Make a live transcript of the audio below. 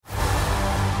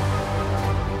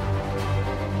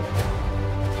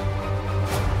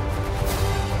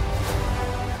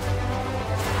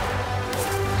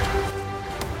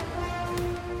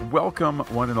welcome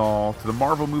one and all to the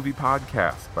Marvel Movie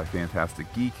Podcast by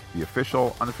Fantastic Geek, the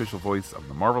official, unofficial voice of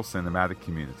the Marvel Cinematic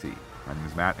Community. My name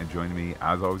is Matt, and joining me,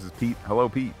 as always, is Pete. Hello,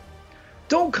 Pete.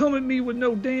 Don't come at me with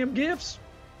no damn gifts.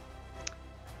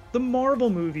 The Marvel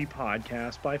Movie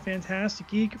Podcast by Fantastic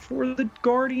Geek for the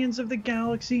Guardians of the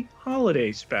Galaxy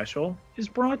Holiday Special is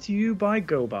brought to you by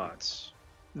GoBots.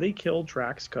 They killed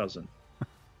Drax's cousin.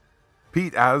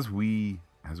 Pete, as we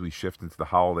shift into the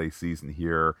holiday season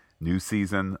here, new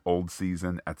season, old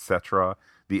season, etc.,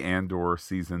 the Andor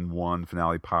Season 1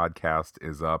 finale podcast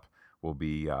is up. We'll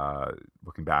be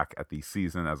looking back at the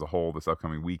season as a whole this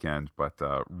upcoming weekend, but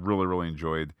really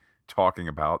enjoyed talking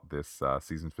about this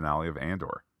season finale of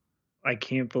Andor. I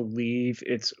can't believe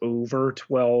it's over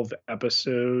 12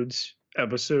 episodes.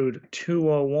 Episode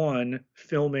 201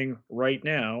 filming right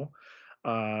now.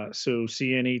 So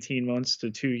see in 18 months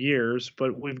to 2 years,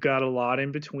 but we've got a lot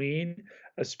in between,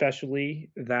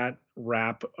 especially that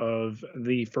wrap of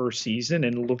the first season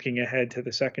and looking ahead to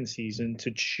the second season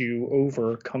to chew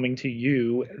over, coming to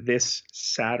you this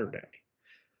Saturday.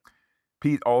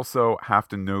 Pete, also have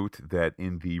to note that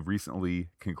in the recently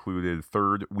concluded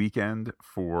third weekend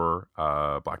for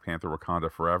Black Panther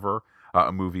Wakanda Forever,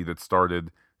 a movie that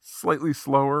started slightly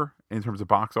slower in terms of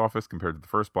box office compared to the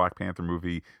first Black Panther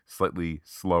movie, slightly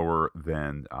slower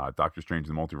than Doctor Strange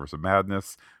and the Multiverse of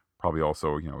Madness. Probably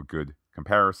also, a good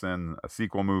comparison, a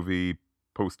sequel movie,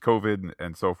 post-COVID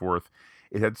and so forth.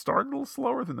 It had started a little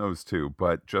slower than those two,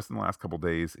 but just in the last couple of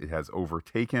days, it has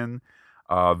overtaken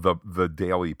the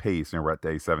daily pace. We're at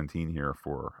day 17 here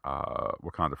for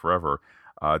Wakanda Forever.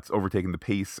 It's overtaken the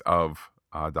pace of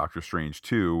Doctor Strange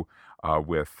 2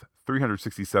 with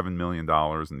 $367 million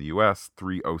in the U.S.,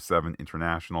 $307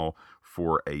 international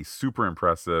for a super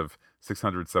impressive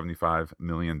 $675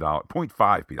 million,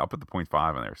 0.5, Pete, I'll put the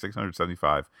 0.5 in there,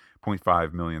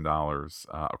 $675.5 million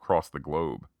across the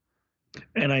globe.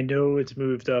 And I know it's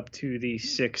moved up to the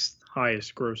sixth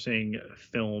highest grossing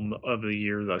film of the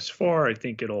year thus far. I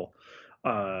think it'll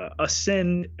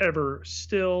ascend ever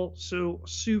still. So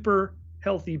super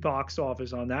healthy box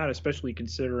office on that, especially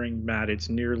considering, Matt, it's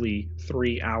nearly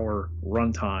 3-hour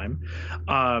runtime.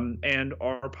 And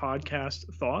our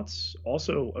podcast thoughts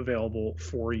also available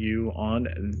for you on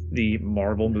the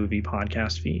Marvel Movie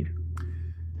Podcast feed.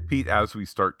 Pete, as we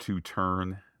start to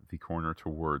turn the corner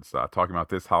towards talking about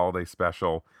this holiday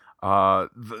special,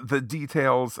 the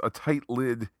details, a tight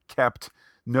lid kept,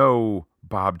 no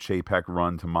Bob Chapek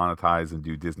run to monetize and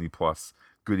do Disney Plus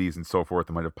goodies and so forth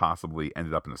that might have possibly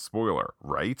ended up in a spoiler,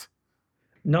 right?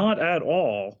 Not at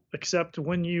all, except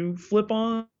when you flip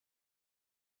on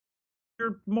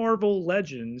your Marvel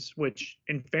Legends, which,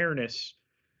 in fairness,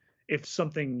 if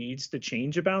something needs to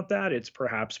change about that, it's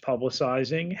perhaps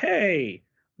publicizing, hey,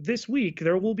 this week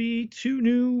there will be 2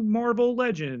 new Marvel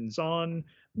Legends on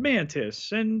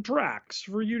Mantis and Drax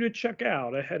for you to check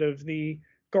out ahead of the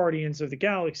Guardians of the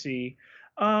Galaxy.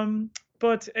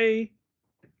 But a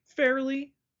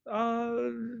fairly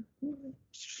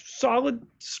solid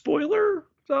spoiler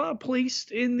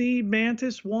placed in the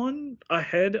Mantis one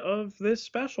ahead of this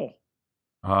special.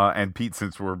 And Pete,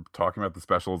 since we're talking about the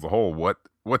special as a whole, what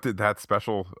did that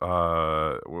special,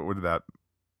 what did that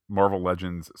Marvel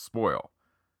Legends spoil?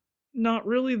 Not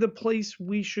really the place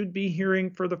we should be hearing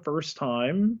for the first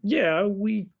time. Yeah,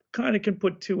 we kind of can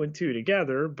put 2 and 2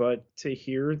 together, but to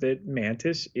hear that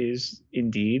Mantis is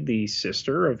indeed the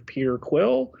sister of Peter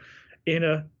Quill in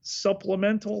a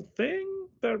supplemental thing,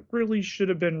 that really should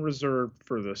have been reserved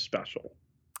for the special.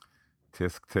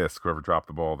 Tisk, tisk, whoever dropped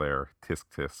the ball there. Tisk,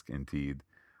 tisk, indeed.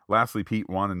 Lastly, Pete,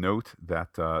 want to note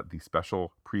that the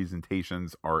special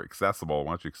presentations are accessible.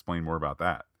 Why don't you explain more about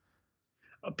that?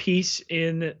 A piece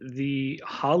in the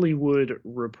Hollywood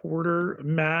Reporter,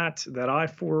 Matt, that I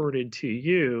forwarded to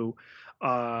you.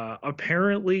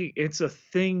 Apparently, it's a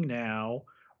thing now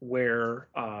where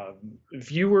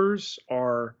viewers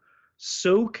are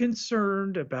so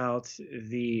concerned about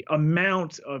the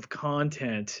amount of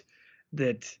content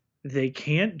that they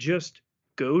can't just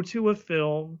go to a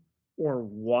film or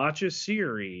watch a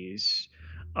series.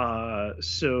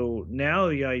 So now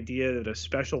the idea that a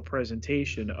special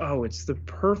presentation, it's the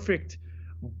perfect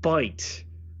bite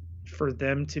for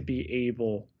them to be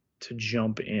able to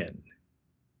jump in.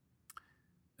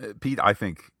 Pete, I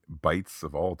think bites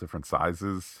of all different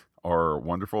sizes are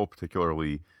wonderful.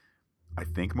 Particularly, I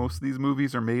think most of these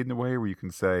movies are made in a way where you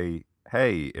can say,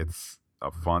 hey, it's a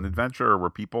fun adventure where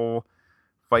people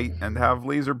fight and have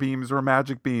laser beams or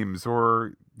magic beams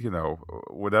or,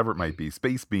 whatever it might be,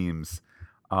 space beams.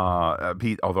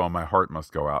 Pete, although my heart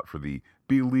must go out for the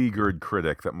beleaguered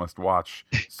critic that must watch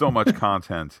so much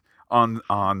content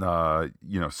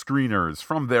screeners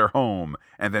from their home,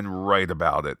 and then write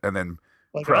about it, and then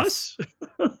Like press us?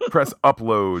 press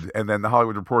upload, and then the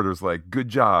Hollywood Reporter's like, good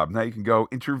job, now you can go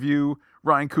interview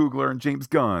Ryan Coogler and James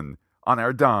Gunn on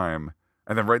our dime,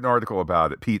 and then write an article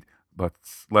about it. Pete,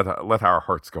 let's let our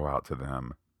hearts go out to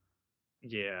them.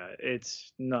 Yeah,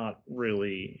 it's not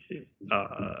really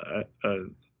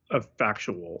a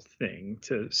factual thing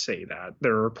to say that.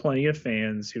 There are plenty of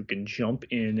fans who can jump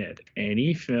in at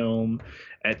any film,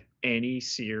 at any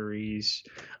series.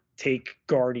 Take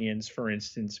Guardians, for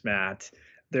instance, Matt.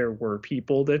 There were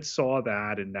people that saw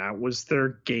that, and that was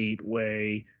their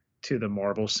gateway to the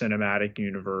Marvel Cinematic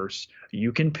Universe.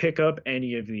 You can pick up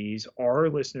any of these. Our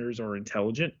listeners are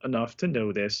intelligent enough to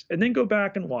know this, and then go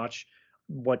back and watch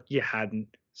what you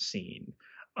hadn't seen.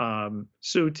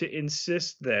 So to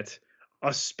insist that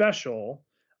a special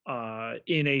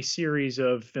in a series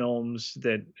of films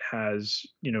that has,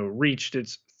 reached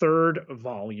its third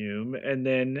volume and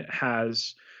then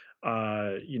has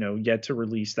yet to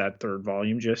release that third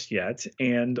volume just yet,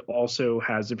 and also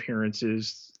has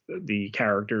appearances, the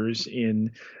characters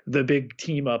in the big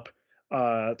team up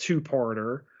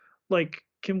two-parter. Like,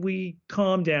 can we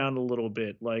calm down a little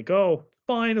bit? Like, oh,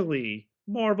 finally,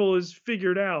 Marvel has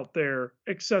figured out their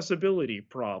accessibility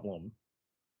problem.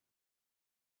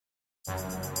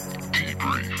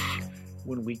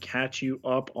 When we catch you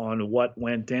up on what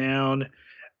went down,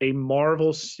 a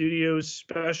Marvel Studios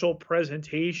special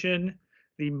presentation,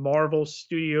 the Marvel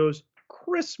Studios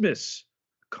Christmas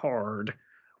card,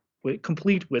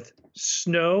 complete with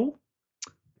Snow,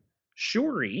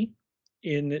 Shuri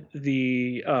in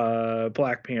the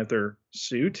Black Panther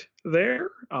suit there.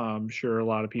 I'm sure a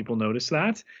lot of people noticed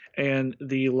that. And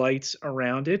the lights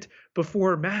around it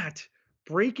before Matt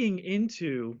breaking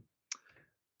into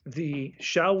the,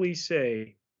 shall we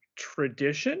say,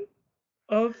 tradition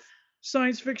of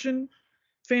science fiction,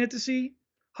 fantasy,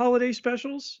 holiday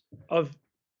specials, of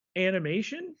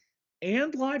animation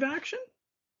and live action.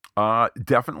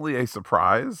 Definitely a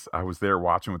surprise. I was there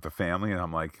watching with the family, and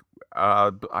I'm like,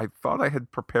 I thought I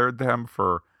had prepared them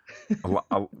for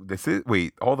this is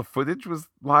wait, all the footage was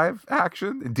live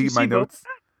action. You Indeed, see both.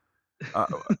 uh,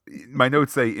 my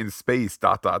notes say in space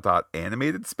dot dot dot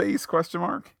animated space question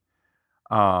mark.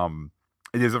 Um,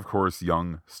 it is of course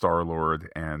young Star Lord,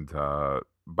 and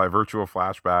by virtue of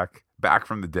flashback, back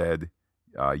from the dead,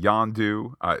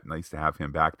 Yondu. Nice to have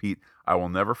him back, Pete. I will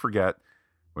never forget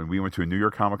when we went to a New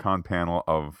York Comic Con panel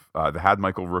of that had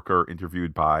Michael Rooker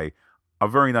interviewed by a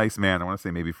very nice man. I want to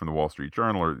say maybe from the Wall Street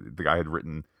Journal, or the guy had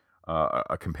written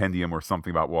a compendium or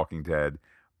something about Walking Dead.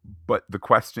 But the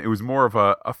question, it was more of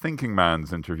a thinking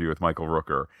man's interview with Michael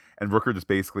Rooker. And Rooker just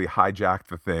basically hijacked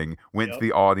the thing, went to Yep.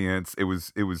 the audience. It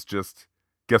was just,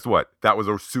 guess what? That was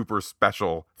a super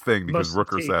special thing because Must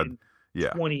have Rooker said, taken yeah,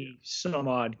 20 some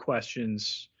odd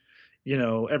questions,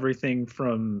 everything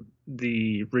from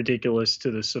the ridiculous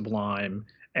to the sublime.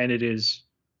 And it is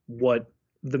what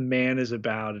the man is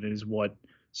about, and it is what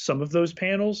some of those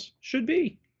panels should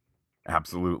be.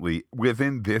 absolutely.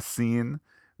 Within this scene,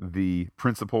 the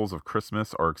principles of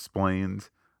Christmas are explained,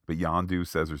 but Yondu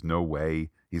says there's no way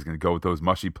he's going to go with those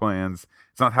mushy plans.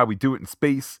 It's not how we do it in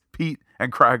space, Pete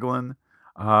and Kraglin.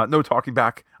 No talking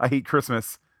back. I hate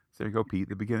Christmas. So there you go, Pete.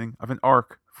 The beginning of an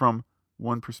arc from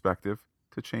one perspective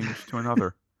to change to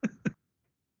another.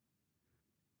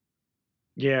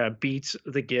 Yeah, beats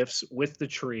the gifts with the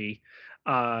tree.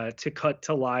 To cut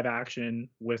to live action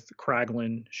with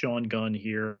Kraglin, Sean Gunn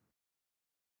here,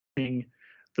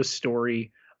 the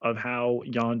story of how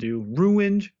Yondu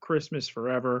ruined Christmas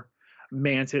forever.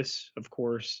 Mantis, of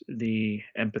course, the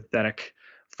empathetic,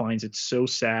 finds it so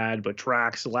sad, but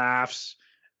Drax laughs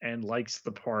and likes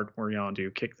the part where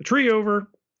Yondu kicked the tree over.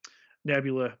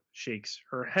 Nebula shakes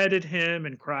her head at him,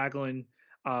 and Kraglin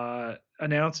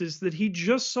announces that he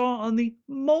just saw on the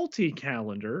multi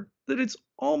calendar that it's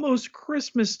almost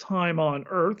Christmas time on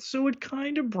Earth, so it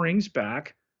kind of brings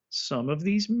back some of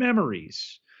these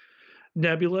memories.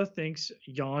 Nebula thinks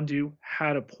Yondu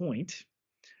had a point,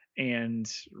 and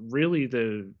really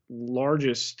the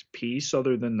largest piece,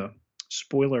 other than the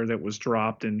spoiler that was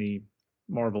dropped in the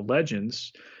Marvel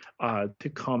Legends, to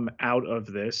come out of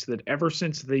this, that ever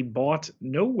since they bought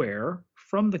Nowhere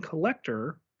from the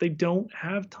collector, they don't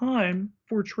have time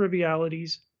for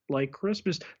trivialities like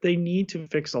Christmas. They need to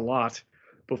fix a lot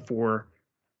before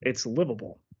it's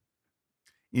livable.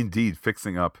 Indeed,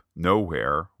 fixing up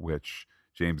Nowhere, which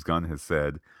James Gunn has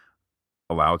said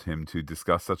allowed him to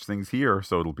discuss such things here,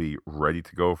 so it'll be ready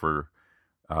to go for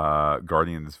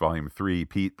Guardians Volume 3.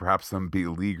 Pete, perhaps some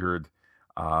beleaguered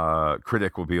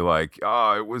critic will be like,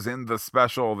 "Oh, it was in the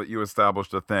special that you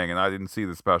established a thing, and I didn't see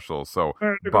the special, so I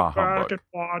had to go bah back humbug." and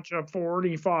watch a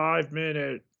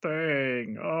 45-minute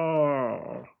thing.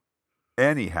 Oh.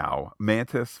 Anyhow,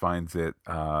 Mantis finds it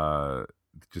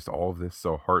just all of this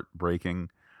so heartbreaking.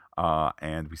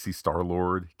 And we see Star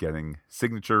Lord getting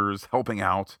signatures, helping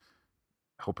out,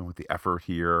 helping with the effort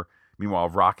here. Meanwhile,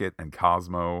 Rocket and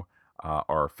Cosmo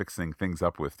are fixing things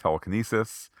up with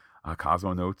telekinesis.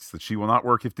 Cosmo notes that she will not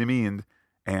work if demeaned,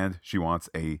 and she wants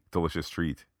a delicious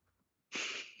treat.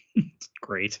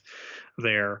 Great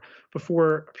there.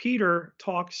 Before Peter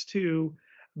talks to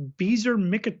Beezer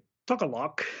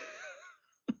Mikatukalok,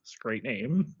 it's a great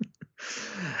name,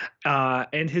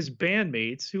 and his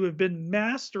bandmates who have been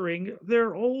mastering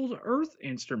their old Earth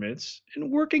instruments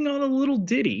and working on a little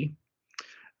ditty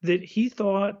that he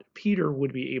thought Peter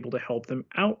would be able to help them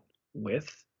out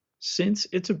with since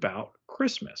it's about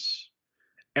Christmas.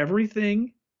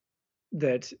 Everything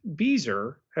that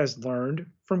Beezer has learned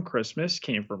from Christmas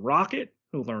came from Rocket,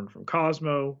 who learned from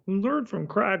Cosmo, who learned from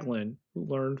Kraglin, who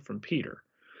learned from Peter.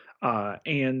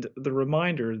 And the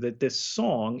reminder that this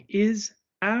song is,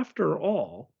 after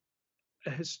all,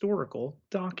 a historical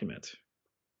document.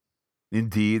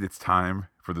 Indeed, it's time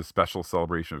for the special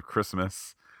celebration of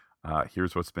Christmas.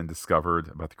 Here's what's been discovered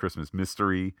about the Christmas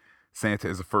mystery. Santa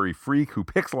is a furry freak who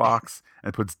picks locks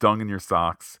and puts dung in your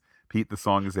socks. Pete, the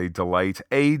song is a delight.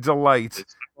 A delight.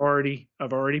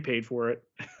 I've already paid for it.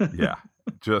 Yeah.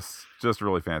 Just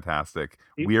really fantastic.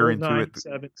 The We're old into it.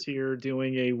 97s here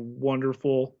doing a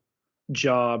wonderful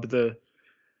job. The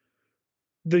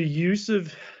use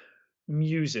of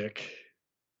music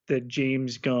that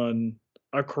James Gunn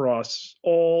across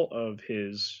all of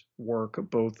his work,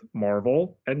 both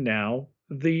Marvel and now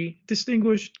the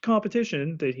distinguished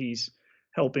competition that he's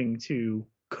helping to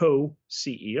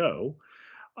co-CEO,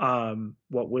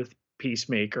 what with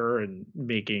Peacemaker and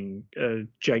making a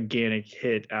gigantic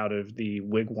hit out of the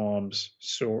Wigwams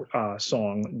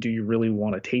song, Do You Really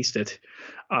Want to Taste It?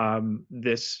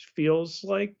 This feels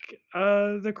like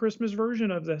the Christmas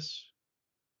version of this.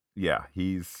 Yeah,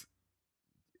 he's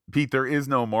Pete, there is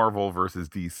no Marvel versus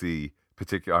DC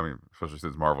particular. I mean, especially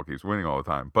since Marvel keeps winning all the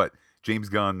time. But James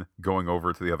Gunn going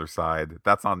over to the other side,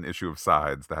 that's not an issue of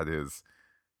sides. That is,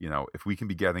 if we can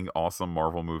be getting awesome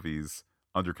Marvel movies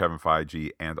under Kevin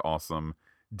Feige and awesome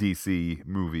DC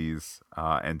movies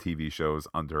and TV shows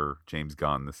under James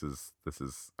Gunn, this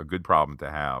is a good problem to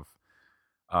have.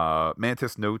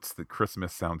 Mantis notes that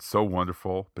Christmas sounds so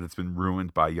wonderful, but it's been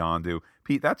ruined by Yondu.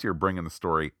 Pete, that's your bringing the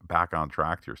story back on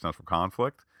track to your central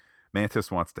conflict.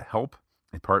 Mantis wants to help,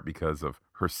 in part because of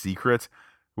her secret,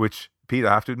 which, Pete,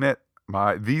 I have to admit,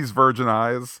 these virgin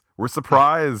eyes were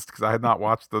surprised because I had not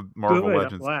watched the Marvel Good. I'm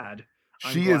Legends. glad.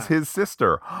 I'm She is glad. his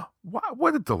sister.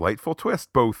 What a delightful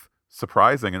twist, both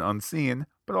surprising and unseen,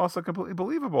 but also completely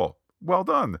believable. Well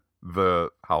done, the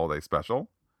holiday special.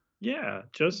 Yeah,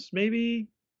 just maybe,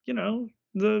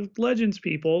 the Legends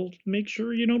people make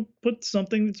sure you don't put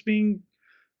something that's being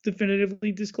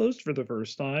definitively disclosed for the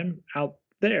first time out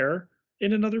there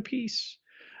in another piece.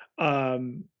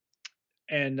 Um,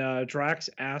 and Drax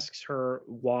asks her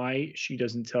why she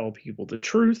doesn't tell people the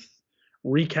truth,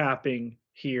 recapping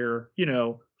here,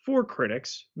 for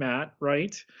critics, Matt,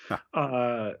 right?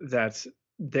 That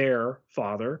their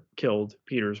father killed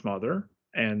Peter's mother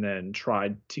and then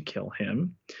tried to kill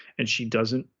him. And she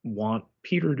doesn't want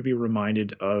Peter to be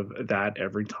reminded of that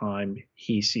every time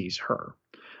he sees her.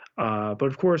 But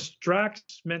of course, Drax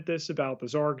meant this about the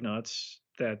Zargnuts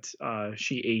that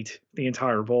she ate the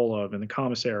entire bowl of in the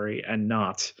commissary and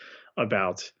not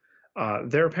about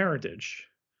their parentage.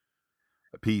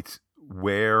 Pete,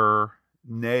 where,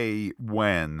 nay,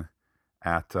 when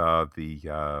at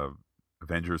the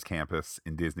Avengers campus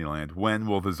in Disneyland, when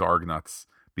will the Zargnuts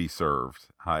be served?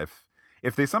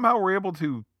 If they somehow were able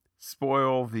to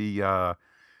spoil the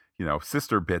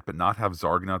sister bit, but not have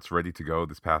Zargnuts ready to go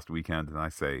this past weekend, and I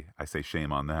say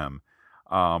shame on them.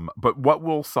 But what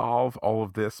will solve all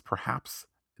of this? Perhaps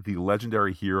the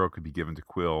legendary hero could be given to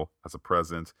Quill as a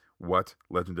present. What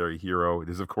legendary hero? It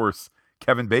is, of course,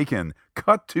 Kevin Bacon.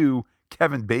 Cut to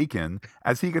Kevin Bacon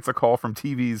as he gets a call from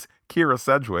TV's Kira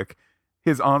Sedgwick,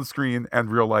 his on-screen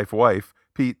and real-life wife.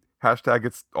 Pete, hashtag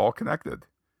it's all connected.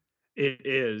 It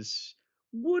is.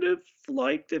 Would have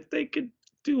liked if they could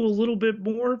do a little bit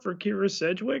more for Kira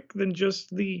Sedgwick than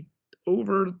just the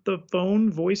over the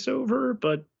phone voiceover,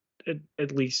 but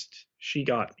at least she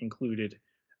got included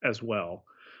as well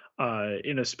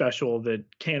in a special that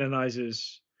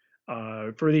canonizes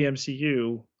for the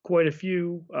MCU quite a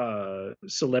few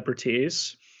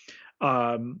celebrities.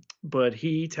 But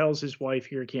he tells his wife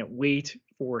here he can't wait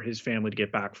for his family to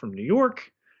get back from New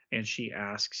York, and she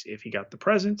asks if he got the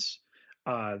presents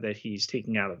that he's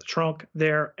taking out of the trunk.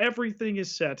 There, everything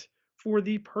is set for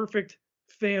the perfect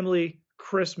family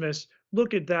Christmas.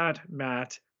 Look at that,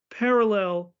 Matt.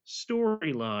 Parallel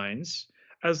storylines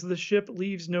as the ship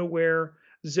leaves nowhere,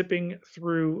 zipping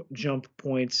through jump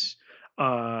points.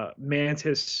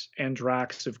 Mantis and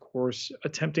Drax, of course,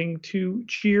 attempting to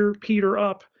cheer Peter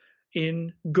up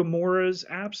in Gamora's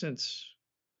absence.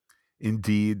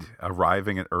 Indeed,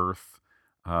 arriving at Earth,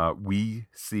 we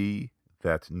see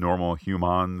that normal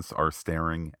humans are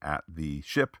staring at the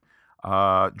ship.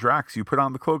 Drax, you put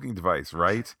on the cloaking device,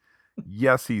 right?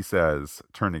 Yes, he says,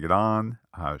 turning it on.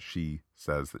 She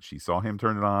says that she saw him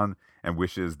turn it on and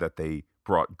wishes that they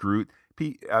brought Groot.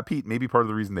 Pete, maybe part of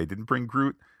the reason they didn't bring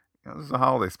Groot, this is a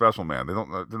holiday special, man.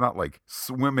 They're not like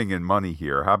swimming in money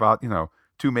here. How about,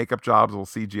 two makeup jobs, a little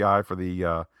CGI for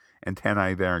the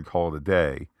antennae there, and call it a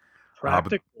day. But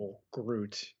Practical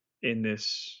Groot in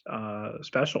this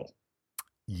special.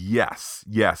 yes,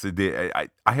 it did.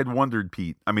 I had wondered,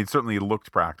 Pete. I mean, certainly it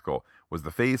looked practical. Was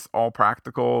the face all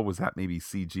practical? Was that maybe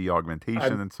CG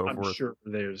augmentation and so I'm forth? sure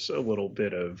there's a little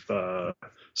bit of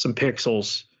some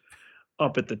pixels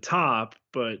up at the top,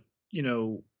 but you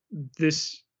know,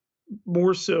 this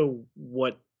more so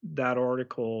what that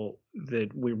article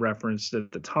that we referenced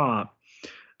at the top,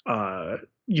 uh,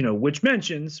 which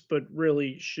mentions, but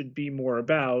really should be more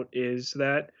about, is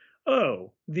that,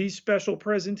 oh, these special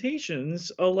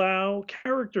presentations allow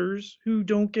characters who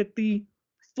don't get the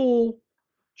full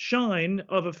shine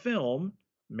of a film,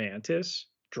 Mantis,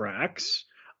 Drax,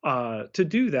 to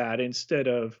do that instead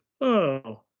of,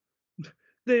 oh,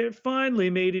 they finally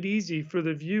made it easy for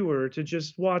the viewer to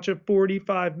just watch a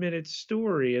 45-minute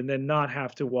story and then not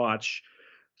have to watch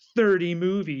 30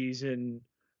 movies and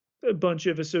a bunch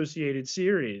of associated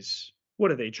series.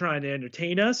 What are they trying to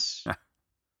entertain us?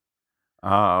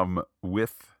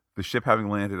 With the ship having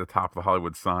landed atop the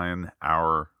Hollywood sign,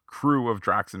 our crew of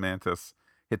Drax and Mantis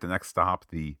hit the next stop,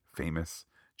 the famous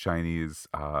Chinese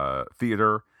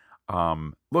theater.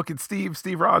 Look, it's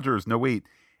Steve Rogers. No, wait,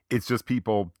 it's just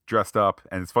people dressed up.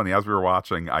 And it's funny, as we were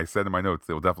watching, I said in my notes,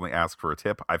 they'll definitely ask for a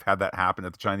tip. I've had that happen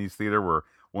at the Chinese theater where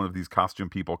one of these costume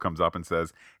people comes up and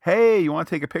says, "Hey, you want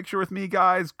to take a picture with me,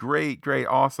 guys? Great,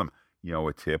 awesome.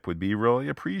 A tip would be really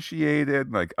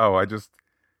appreciated." Like, oh, I just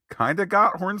kind of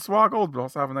got hornswoggled, but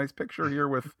also have a nice picture here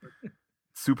with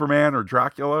Superman or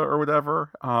Dracula or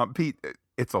whatever. Pete,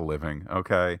 it's a living,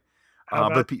 okay? How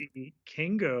But about Pete, the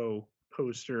Kingo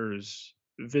posters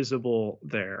visible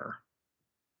there?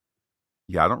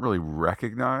 yeah, I don't really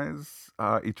recognize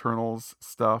Eternals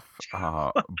stuff,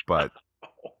 but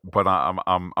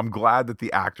I'm glad that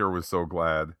the actor was so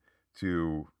glad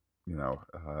to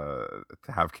to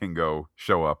have Kingo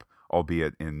show up,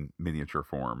 albeit in miniature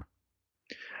form.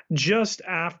 Just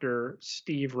after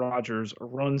Steve Rogers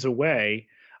runs away,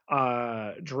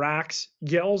 Drax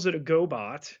yells at a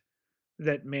GoBot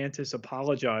that Mantis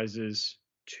apologizes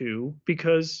to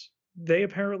because they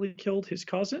apparently killed his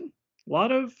cousin. A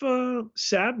lot of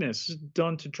sadness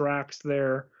done to Drax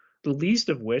there, the least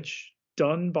of which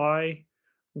done by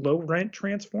low rent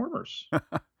Transformers.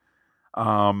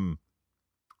 Um,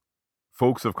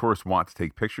 Folks, of course, want to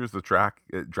take pictures of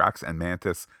Drax and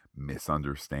Mantis,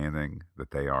 misunderstanding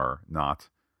that they are not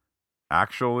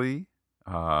actually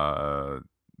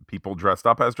people dressed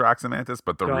up as Drax and Mantis,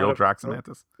 but the God real of Drax and Hope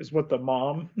Mantis. is what the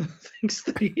mom thinks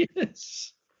that he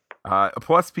is.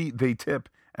 Plus, Pete, they tip,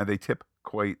 and they tip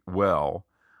quite well.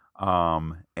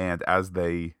 And as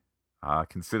they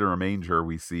consider a manger,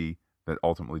 we see that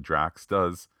ultimately Drax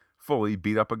does fully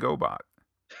beat up a GoBot.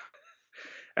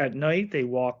 At night, they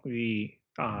walk the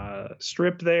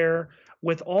strip there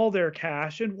with all their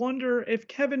cash and wonder if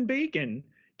Kevin Bacon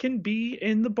can be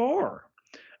in the bar.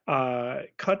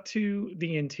 Cut to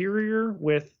the interior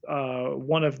with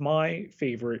one of my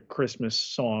favorite Christmas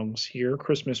songs here,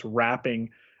 Christmas Rapping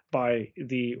by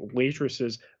the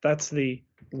Waitresses. That's the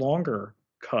longer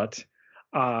cut.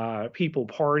 People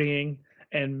partying,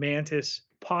 and Mantis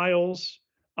piles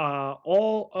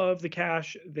all of the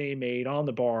cash they made on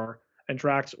the bar, and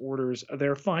Drax orders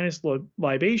their finest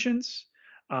libations.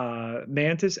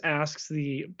 Mantis asks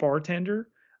the bartender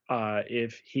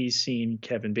if he's seen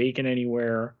Kevin Bacon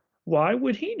anywhere. Why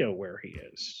would he know where he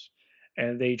is?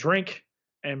 And they drink,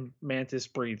 and Mantis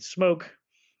breathes smoke.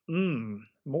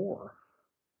 More.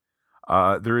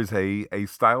 There is a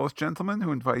stylish gentleman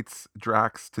who invites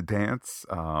Drax to dance.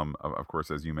 Of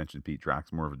course, as you mentioned, Pete,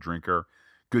 Drax more of a drinker.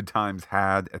 Good times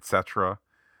had, etc.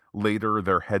 Later,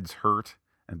 their heads hurt,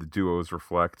 and the duos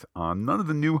reflect on none of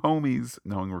the new homies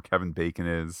knowing where Kevin Bacon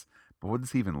is. but what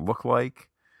does he even look like?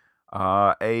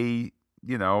 A,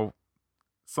 you know,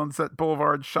 Sunset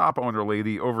Boulevard shop owner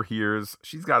lady overhears.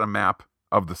 She's got a map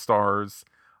of the stars.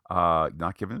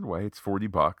 Not giving it away. It's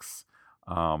 $40.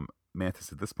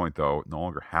 Mantis at this point, though, no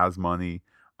longer has money,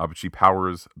 but she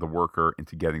powers the worker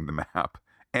into getting the map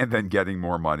and then getting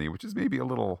more money, which is maybe a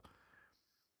little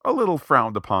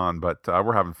frowned upon, but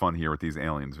we're having fun here with these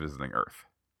aliens visiting Earth.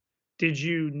 Did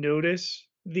you notice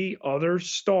the other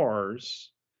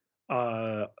stars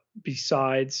uh,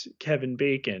 besides Kevin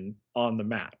Bacon on the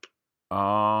map?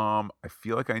 I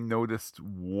feel like I noticed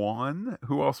one.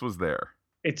 Who else was there?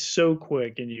 It's so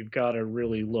quick, and you've got to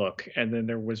really look. And then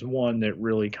there was one that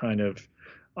really kind of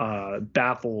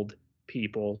baffled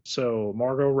people. So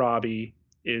Margot Robbie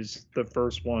is the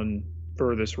first one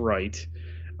furthest right.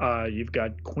 You've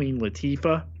got Queen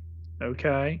Latifah,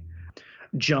 okay,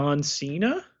 John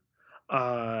Cena,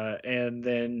 and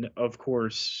then of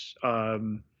course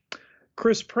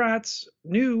Chris Pratt's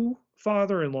new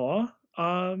father-in-law,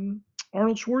 Arnold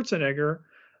Schwarzenegger.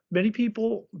 Many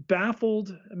people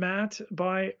baffled, Matt,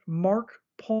 by Mark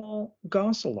Paul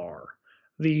Gosselaar.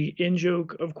 The in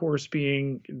joke, of course,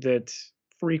 being that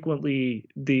frequently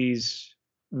these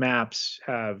maps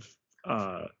have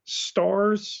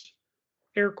stars,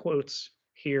 air quotes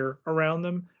here around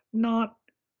them, not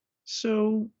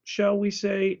so, shall we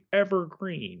say,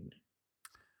 evergreen.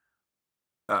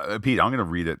 Pete, I'm going to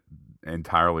read it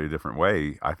entirely a different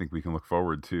way. I think we can look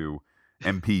forward to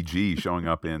MPG showing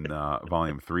up in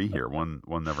Volume 3 here. One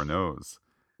never knows.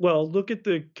 Well, look at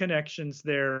the connections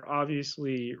there.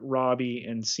 Obviously, Robbie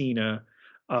and Cena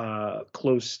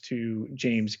close to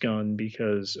James Gunn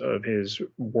because of his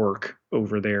work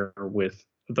over there with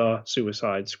the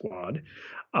Suicide Squad.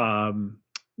 Um,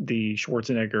 the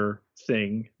Schwarzenegger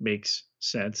thing makes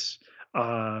sense.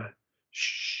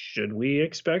 Should we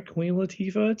expect Queen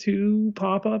Latifah to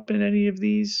pop up in any of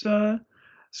these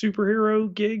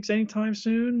superhero gigs anytime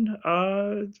soon?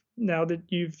 Now that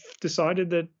you've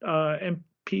decided that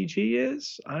PG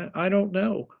is? I don't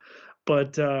know.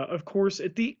 But of course,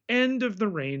 at the end of the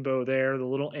rainbow there, the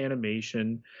little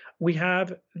animation, we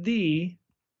have the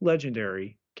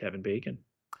legendary Kevin Bacon.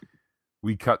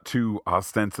 We cut to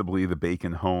ostensibly the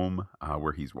Bacon home,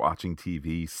 where he's watching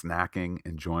TV, snacking,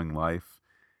 enjoying life.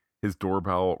 His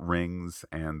doorbell rings,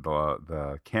 and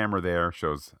the camera there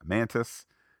shows Mantis,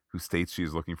 who states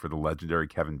she's looking for the legendary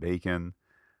Kevin Bacon.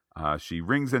 She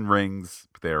rings and rings,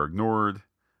 but they are ignored.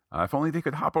 If only they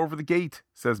could hop over the gate,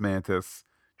 says Mantis.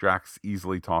 Drax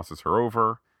easily tosses her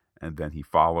over, and then he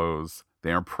follows.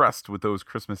 They are impressed with those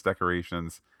Christmas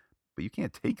decorations, but you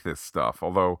can't take this stuff.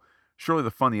 Although, surely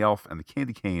the funny elf and the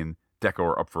candy cane deco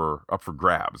are up for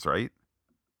grabs, right?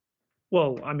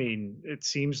 Well, I mean, it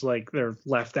seems like they're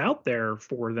left out there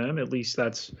for them. At least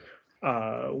that's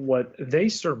what they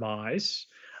surmise.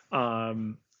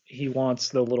 He wants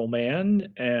the little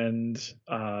man, and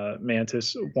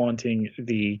Mantis wanting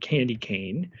the candy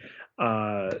cane.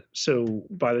 So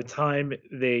by the time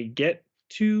they get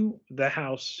to the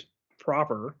house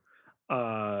proper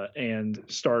and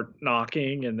start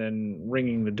knocking and then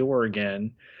ringing the door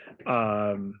again,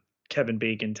 um, Kevin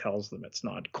Bacon tells them it's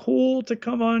not cool to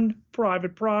come on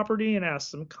private property and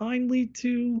asks them kindly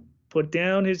to put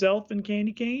down his elf and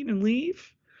candy cane and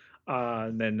leave.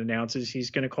 And then announces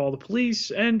he's going to call the police,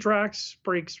 and Drax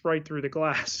breaks right through the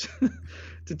glass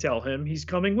to tell him he's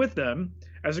coming with them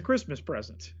as a Christmas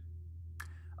present.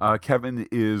 Kevin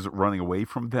is running away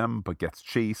from them, but gets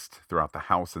chased throughout the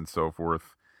house and so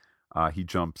forth. He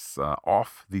jumps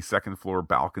off the second floor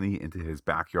balcony into his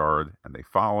backyard, and they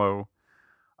follow.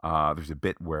 There's a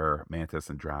bit where Mantis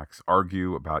and Drax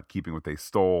argue about keeping what they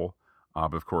stole,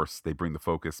 but of course they bring the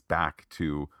focus back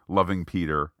to loving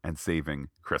Peter and saving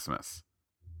Christmas.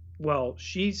 Well,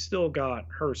 she's still got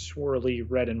her swirly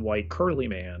red and white curly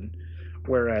man,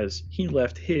 whereas he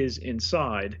left his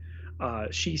inside.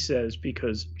 She says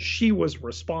because she was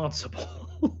responsible.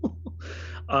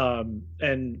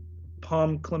 And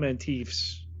Palm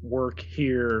Clementif's work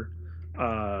here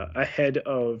ahead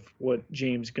of what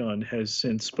James Gunn has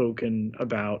since spoken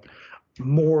about,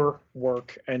 more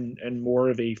work and more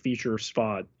of a feature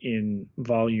spot in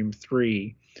volume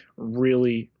 3,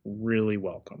 really really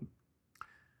welcome.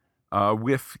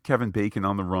 With Kevin Bacon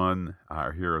on the run,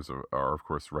 our heroes are of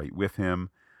course right with him.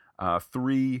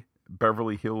 Three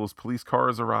Beverly Hills police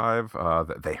cars arrive.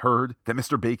 They heard that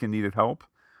Mr. Bacon needed help.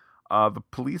 The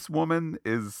policewoman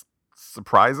is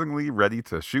surprisingly ready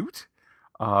to shoot.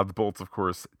 The bullets, of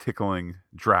course, tickling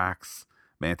Drax.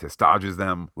 Mantis dodges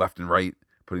them left and right,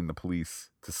 putting the police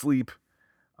to sleep.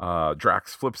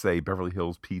 Drax flips a Beverly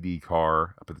Hills PD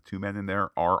car, but the two men in there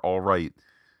are all right.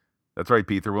 That's right,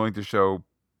 Pete. They're willing to show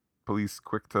Police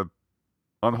quick to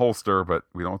unholster, but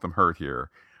we don't want them hurt here.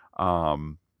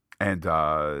 Um, and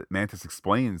Mantis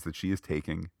explains that she is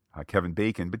taking Kevin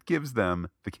Bacon, but gives them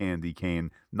the candy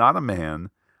cane, not a man,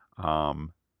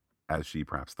 um, as she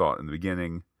perhaps thought in the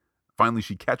beginning. Finally,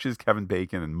 she catches Kevin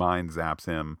Bacon and mind zaps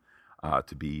him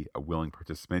to be a willing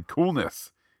participant.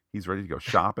 Coolness. He's ready to go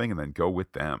shopping and then go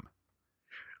with them.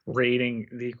 Raiding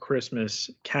the Christmas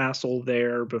castle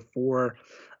there before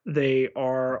they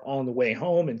are on the way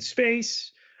home in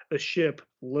space. A ship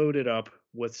loaded up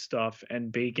with stuff,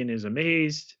 and Bacon is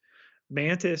amazed.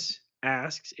 Mantis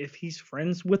asks if he's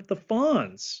friends with the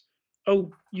Fonz.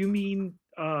 Oh, you mean,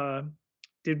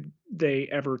 did they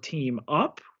ever team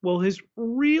up? Well, his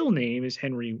real name is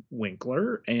Henry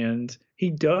Winkler, and he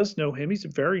does know him. He's a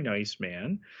very nice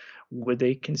man. Would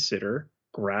they consider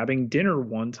grabbing dinner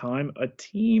one time, a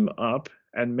team up?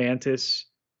 And Mantis,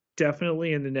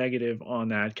 definitely in the negative on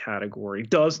that category,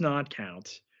 does not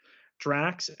count.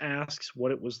 Drax asks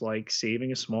what it was like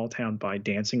saving a small town by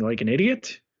dancing like an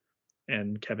idiot.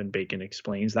 And Kevin Bacon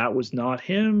explains that was not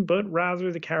him, but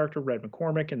rather the character Red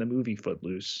McCormick in the movie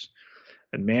Footloose.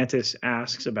 And Mantis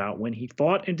asks about when he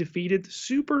fought and defeated the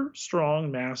super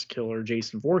strong mass killer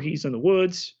Jason Voorhees in the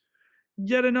woods.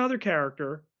 Yet another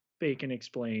character, Bacon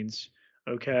explains,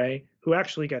 okay, who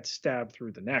actually got stabbed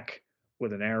through the neck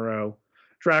with an arrow.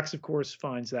 Drax, of course,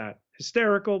 finds that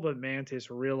hysterical, but Mantis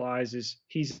realizes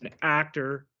he's an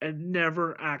actor and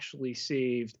never actually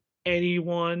saved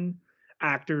anyone.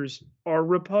 Actors are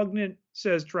repugnant,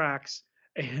 says Drax,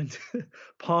 and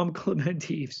Palm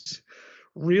Clementive's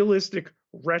realistic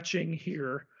retching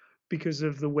here because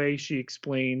of the way she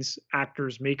explains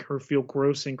actors make her feel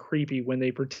gross and creepy when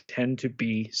they pretend to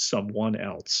be someone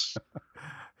else.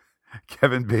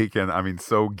 Kevin Bacon, I mean,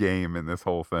 so game in this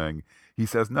whole thing. He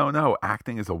says, no,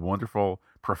 acting is a wonderful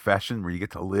profession where you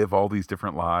get to live all these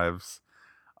different lives.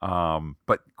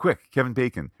 But quick, Kevin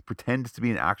Bacon pretends to be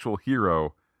an actual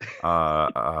hero,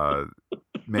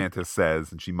 Mantis says,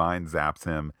 and she mind zaps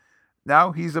him.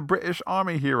 Now he's a British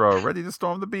Army hero ready to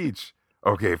storm the beach.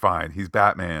 Okay, fine. He's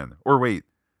Batman. Or wait,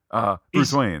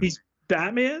 Bruce Wayne. He's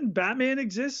Batman. Batman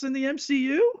exists in the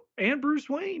MCU and Bruce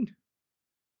Wayne.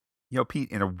 You know,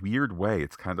 Pete, in a weird way,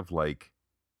 it's kind of like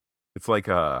it's like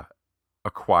a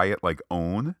quiet like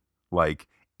own. Like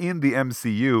in the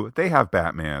MCU, they have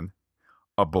Batman,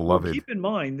 a beloved. Well, keep in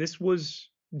mind this was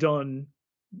done,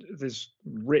 this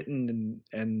written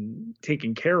and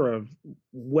taken care of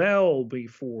well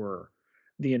before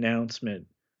the announcement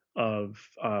of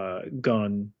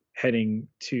Gunn heading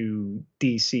to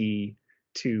DC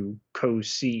to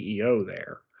co-CEO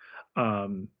there.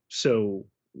 So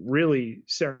really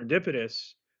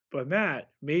serendipitous. But Matt,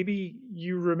 maybe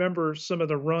you remember some of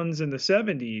the runs in the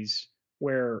 70s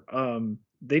where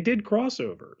they did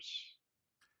crossovers.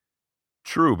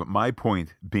 True, but my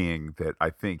point being that I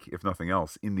think, if nothing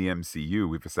else, in the MCU,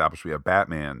 we've established we have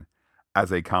Batman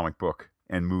as a comic book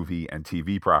and movie and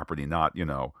TV property, not,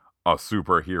 a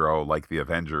superhero like the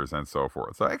Avengers and so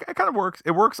forth. So it kind of works.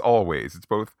 It works always. It's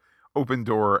both open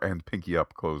door and pinky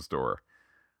up, closed door.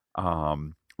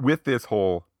 With this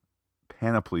whole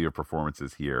panoply of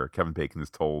performances here, Kevin Bacon is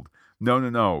told,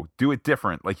 no, do it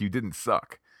different, like you didn't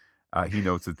suck. He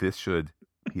notes that this should,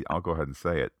 I'll go ahead and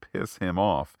say it, piss him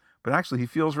off. But actually, he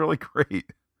feels really great.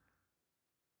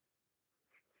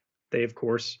 They, of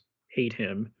course, hate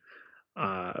him.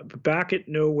 But back at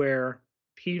nowhere,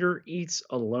 Peter eats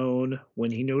alone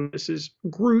when he notices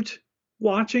Groot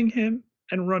watching him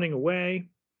and running away.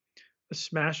 The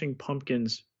Smashing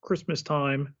Pumpkins Christmas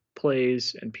Time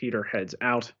plays, and Peter heads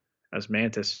out as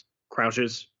Mantis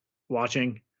crouches,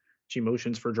 watching. She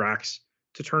motions for Drax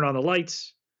to turn on the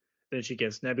lights. Then she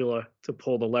gets Nebula to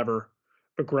pull the lever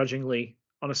begrudgingly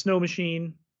on a snow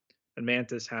machine, and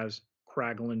Mantis has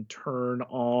Kraglin turn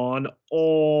on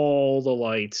all the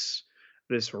lights.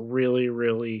 This really,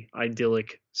 really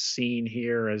idyllic scene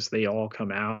here as they all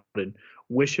come out and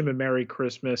wish him a Merry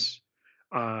Christmas.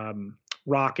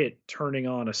 Rocket turning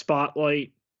on a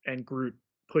spotlight and Groot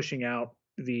pushing out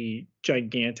the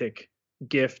gigantic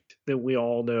gift that we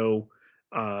all know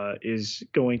is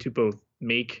going to both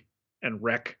make and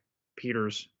wreck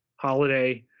Peter's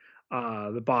holiday.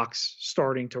 The box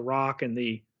starting to rock and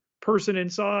the person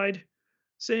inside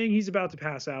saying he's about to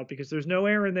pass out because there's no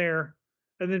air in there.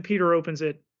 And then Peter opens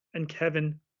it and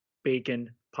Kevin Bacon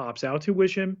pops out to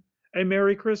wish him a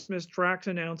Merry Christmas, Drax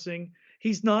announcing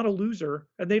he's not a loser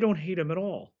and they don't hate him at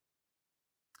all.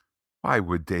 Why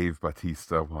would Dave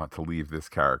Bautista want to leave this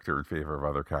character in favor of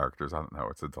other characters? I don't know.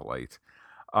 It's a delight.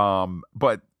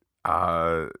 But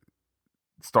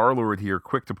Star-Lord here,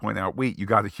 quick to point out, wait, you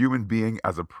got a human being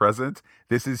as a present?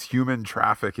 This is human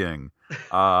trafficking.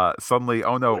 Suddenly,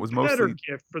 oh no, it What was better mostly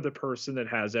gift for the person that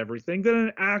has everything than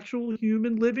an actual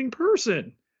human living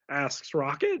person? Asks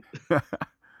Rocket.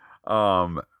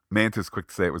 Mantis quick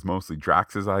to say it was mostly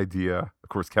Drax's idea. Of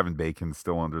course, Kevin Bacon's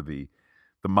still under the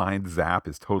mind zap,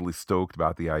 is totally stoked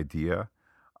about the idea.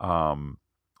 Um,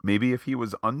 Maybe if he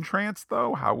was untranced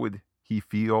though, how would he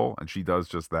feel? And she does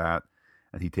just that,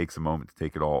 and he takes a moment to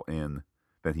take it all in.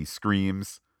 Then he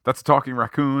screams, "That's a talking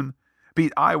raccoon!"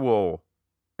 Pete, I will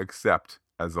accept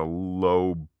as a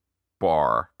low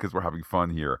bar because we're having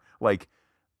fun here. Like,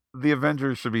 the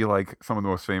Avengers should be like some of the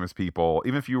most famous people.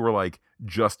 Even if you were like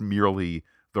just merely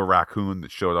the raccoon that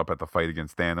showed up at the fight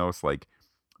against Thanos, like,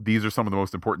 these are some of the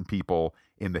most important people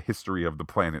in the history of the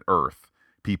planet Earth.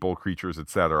 People, creatures,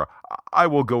 etc. I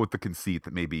will go with the conceit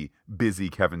that maybe busy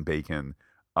Kevin Bacon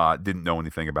didn't know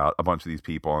anything about a bunch of these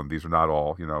people, and these are not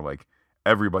all, like,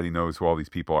 everybody knows who all these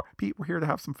people are. Pete, we're here to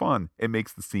have some fun. It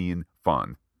makes the scene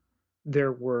fun.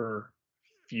 There were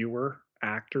fewer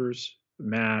actors.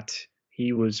 Matt,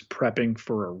 he was prepping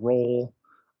for a role,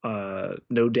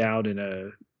 no doubt in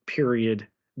a period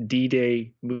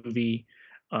D-Day movie.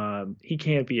 He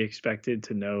can't be expected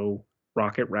to know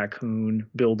Rocket Raccoon,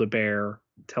 Build-A-Bear,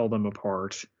 tell them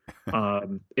apart.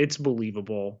 It's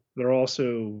believable. They're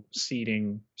also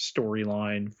seeding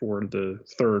storyline for the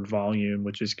third volume,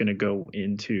 which is going to go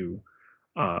into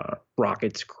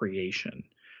Rocket's creation.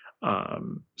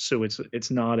 So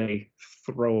it's not a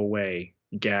throwaway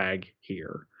gag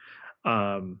here.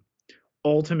 Um,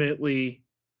 Ultimately,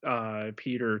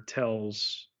 Peter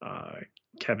tells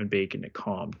Kevin Bacon to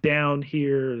calm down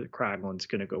here. Kraglin's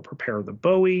going to go prepare the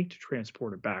Bowie to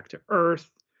transport it back to Earth.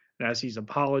 And as he's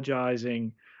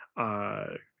apologizing, uh,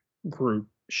 Groot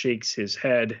shakes his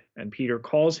head, and Peter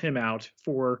calls him out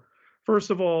for,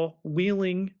 first of all,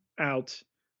 wheeling out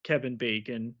Kevin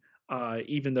Bacon,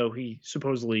 even though he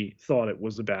supposedly thought it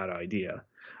was a bad idea.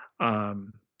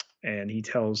 Um, and he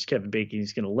tells Kevin Bacon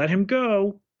he's going to let him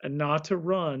go and not to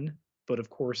run, but of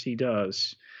course he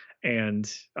does.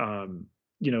 And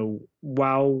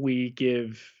while we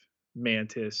give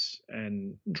Mantis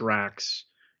and Drax,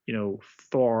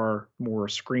 far more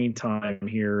screen time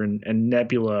here, and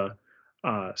Nebula,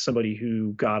 somebody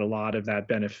who got a lot of that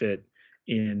benefit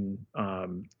in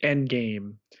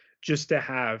Endgame, just to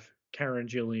have Karen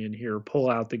Gillian here pull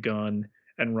out the gun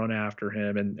and run after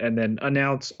him and then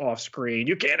announce off screen,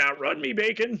 "You can't outrun me,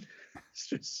 Bacon." It's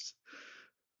just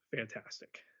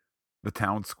fantastic. The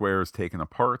town square is taken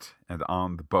apart, and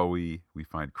on the Bowie, we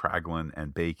find Kraglin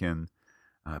and Bacon.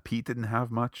 Pete didn't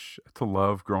have much to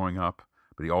love growing up,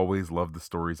 but he always loved the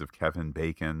stories of Kevin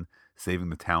Bacon saving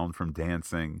the town from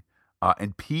dancing.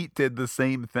 And Pete did the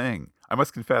same thing. I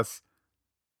must confess,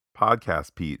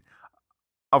 podcast Pete.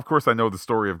 Of course, I know the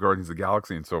story of Guardians of the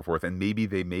Galaxy and so forth, and maybe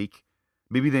they make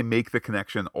the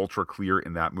connection ultra clear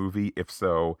in that movie. If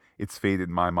so, it's faded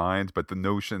in my mind. But the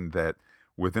notion that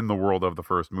within the world of the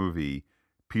first movie,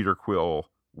 Peter Quill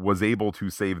was able to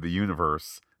save the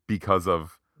universe because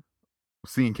of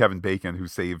seeing Kevin Bacon, who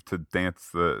saved to dance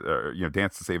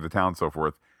dance to save the town, and so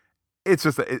forth. It's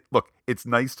just look. It's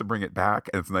nice to bring it back,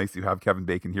 and it's nice to have Kevin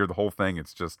Bacon here. The whole thing.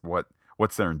 It's just what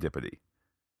serendipity.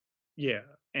 Yeah,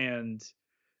 and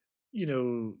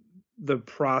the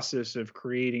process of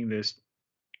creating this,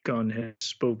 Gunn has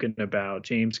spoken about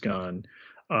James Gunn,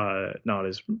 not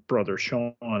his brother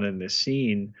Sean, in this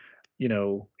scene.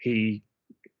 He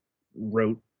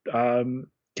wrote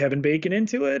Kevin Bacon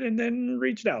into it and then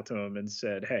reached out to him and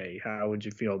said, "Hey, how would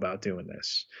you feel about doing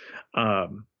this?"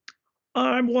 Um,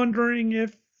 I'm wondering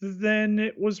if then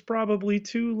it was probably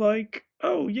too like,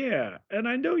 "Oh yeah, and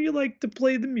I know you like to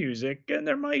play the music, and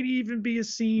there might even be a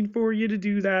scene for you to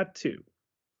do that too."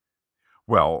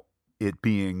 Well, it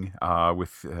being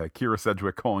with Kira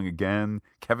Sedgwick calling again,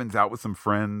 Kevin's out with some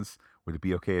friends. Would it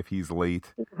be okay if he's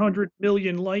late? 400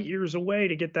 million light years away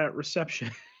to get that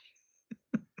reception.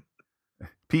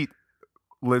 Pete,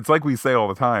 it's like we say all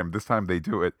the time. This time they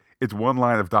do it. It's one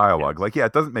line of dialogue. Yes. Like, yeah,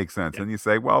 it doesn't make sense. Yeah. And you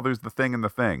say, well, there's the thing and the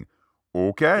thing. Yep.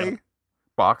 Okay,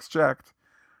 box checked.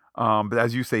 But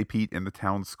as you say, Pete, in the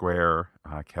town square,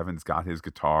 Kevin's got his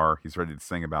guitar. He's ready to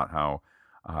sing about how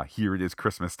here it is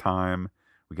Christmas time.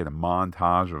 We get a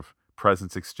montage of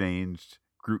presents exchanged.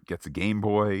 Groot gets a Game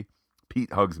Boy.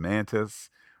 Pete hugs Mantis.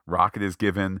 Rocket is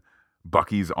given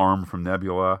Bucky's arm from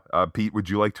Nebula. Pete, would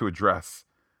you like to address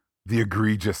the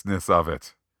egregiousness of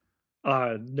it?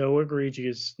 No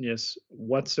egregiousness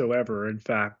whatsoever. In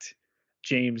fact,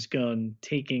 James Gunn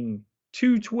taking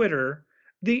to Twitter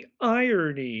the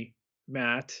irony,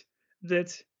 Matt,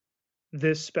 that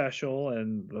this special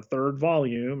and the third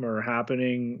volume are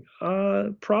happening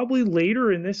probably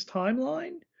later in this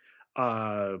timeline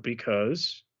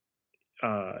because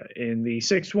in the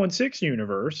 616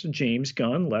 universe, James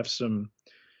Gunn left some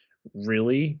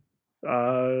really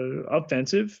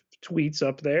offensive tweets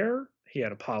up there. He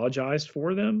had apologized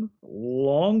for them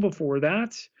long before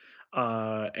that.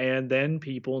 And then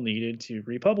people needed to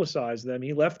republicize them.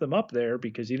 He left them up there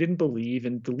because he didn't believe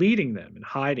in deleting them and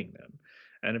hiding them.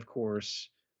 And of course,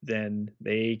 then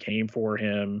they came for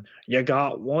him. You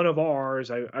got one of ours.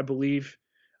 I believe.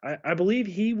 I believe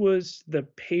he was the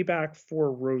payback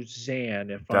for Roseanne,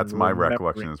 if I'm That's my remembering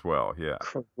recollection as well. Yeah.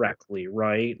 correctly,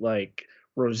 right? Like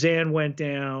Roseanne went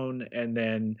down, and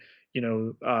then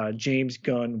James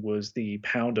Gunn was the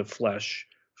pound of flesh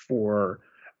for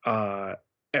uh,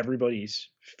 everybody's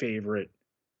favorite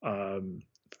um,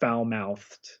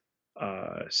 foul-mouthed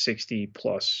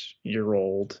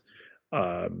 60-plus-year-old,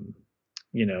 um,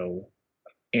 you know,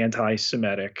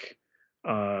 anti-Semitic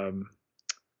um,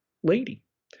 lady.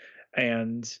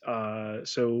 And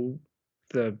so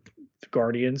the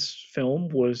Guardians film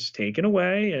was taken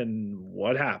away, and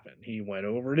what happened? He went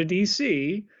over to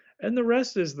DC, and the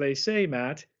rest, as they say,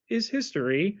 Matt, is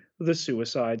history. The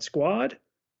Suicide Squad,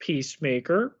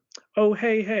 Peacemaker. Oh,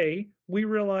 hey, hey, we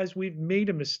realize we've made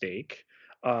a mistake.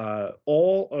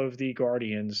 All of the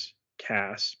Guardians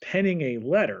cast penning a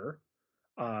letter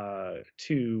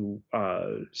to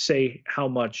say how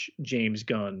much James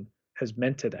Gunn has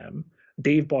meant to them,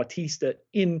 Dave Bautista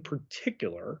in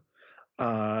particular,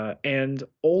 and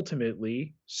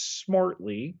ultimately,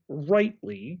 smartly,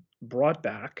 rightly brought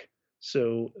back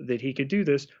so that he could do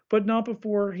this, but not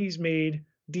before he's made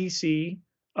DC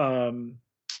um,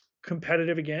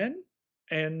 competitive again,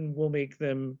 and will make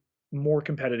them more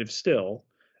competitive still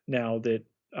now that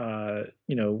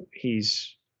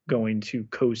he's going to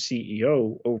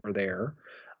co-CEO over there.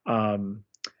 Um,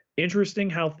 Interesting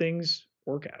how things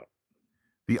work out.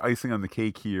 The icing on the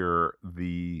cake here,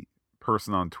 the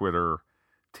person on Twitter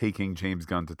taking James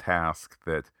Gunn to task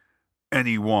that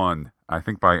anyone, I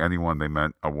think by anyone they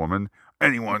meant a woman,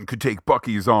 anyone could take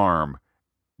Bucky's arm.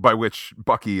 By which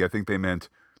Bucky, I think they meant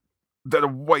that a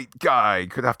white guy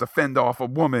could have to fend off a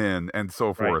woman and so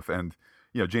Right. forth. And,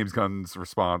 James Gunn's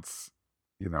response,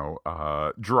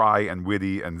 dry and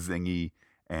witty and zingy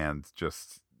and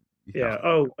just, Yeah.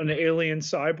 Oh, an alien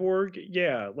cyborg.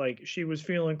 Yeah, like she was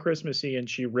feeling Christmassy and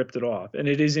she ripped it off. And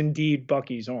it is indeed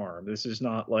Bucky's arm. This is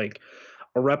not like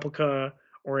a replica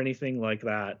or anything like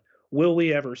that. Will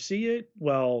we ever see it?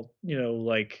 Well,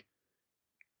 like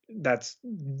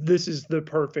this is the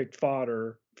perfect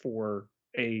fodder for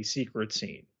a secret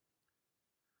scene.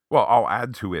 well, I'll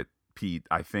add to it, Pete.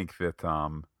 I think that,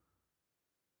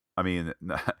 I mean,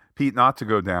 Pete, not to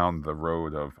go down the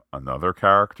road of another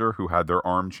character who had their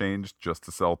arm changed just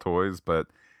to sell toys, but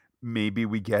maybe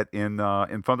we get in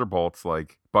Thunderbolts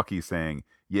like Bucky saying,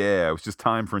 "Yeah, it was just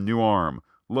time for a new arm.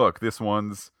 Look, this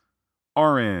one's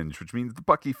orange, which means the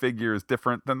Bucky figure is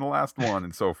different than the last one,"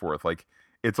 and so forth. Like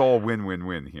it's all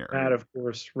win-win-win here. That, of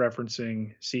course,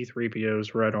 referencing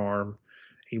C3PO's red arm.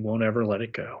 He won't ever let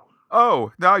it go.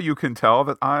 Oh, now you can tell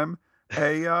that I'm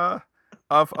a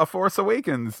of a Force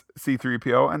Awakens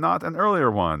C3PO and not an earlier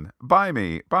one. Buy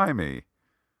me, buy me.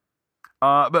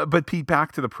 But Pete,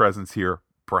 back to the presents here.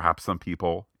 Perhaps some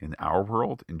people in our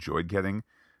world enjoyed getting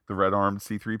the red armed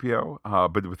C3PO,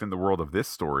 but within the world of this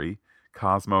story,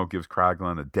 Cosmo gives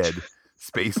Kraglin a dead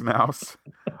space mouse.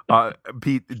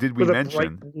 Pete, did we With a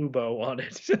bright mention? blue bow on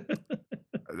it.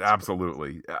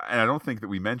 Absolutely, and I don't think that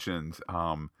we mentioned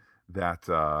that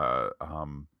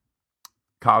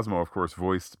Cosmo, of course,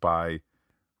 voiced by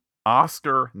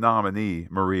Oscar nominee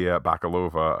Maria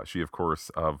Bakalova. She, of course,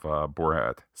 of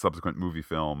Borat, subsequent movie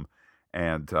film,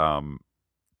 and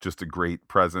just a great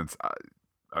presence.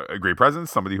 A great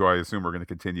presence. Somebody who I assume we're going to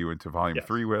continue into Volume Yes.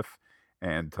 3 with,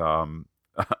 and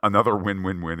another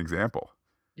win-win-win example.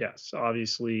 Yes,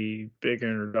 obviously, big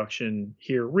introduction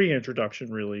here,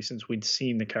 reintroduction really, since we'd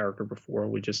seen the character before,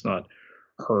 we just not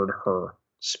heard her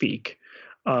speak.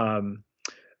 Um,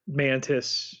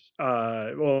 Mantis,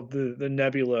 well, the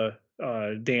Nebula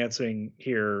dancing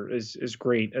here is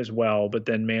great as well, but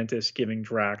then Mantis giving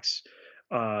Drax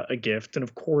a gift, and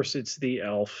of course it's the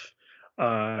elf,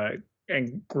 uh,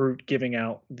 and Groot giving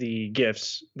out the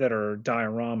gifts that are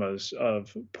dioramas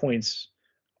of points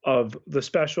of the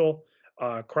special.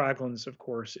 Kraglin's, of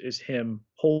course, is him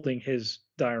holding his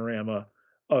diorama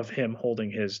of him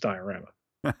holding his diorama.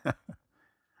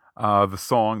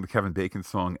 The Kevin Bacon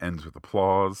song, ends with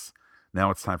applause.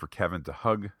 Now it's time for Kevin to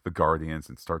hug the Guardians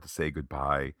and start to say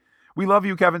goodbye. We love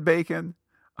you, Kevin Bacon.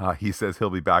 He says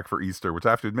he'll be back for Easter, which I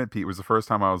have to admit, Pete, was the first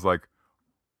time I was like,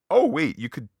 Oh wait, you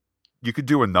could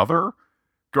do another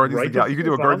Guardians of the right Galaxy. You could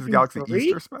before do a Guardians of the Volume Galaxy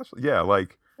Easter 3? special. Yeah,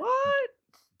 like What?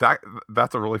 that.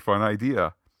 That's a really fun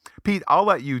idea. Pete, I'll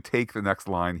let you take the next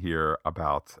line here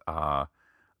about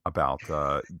about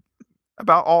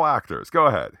all actors. Go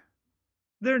ahead.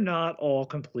 They're not all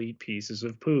complete pieces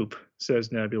of poop,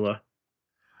 says Nebula.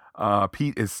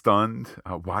 Pete is stunned.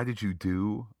 Why did you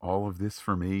do all of this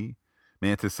for me?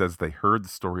 Mantis says they heard the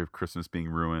story of Christmas being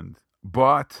ruined,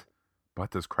 but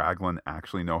does Kraglin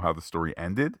actually know how the story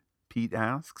ended? Pete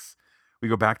asks. We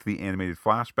go back to the animated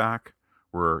flashback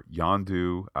where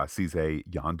Yondu sees a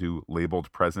Yondu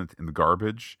labeled present in the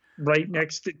garbage. Right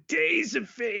next to Days of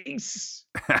Face.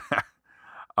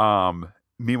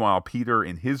 Meanwhile, Peter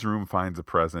in his room finds a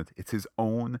present. It's his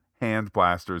own hand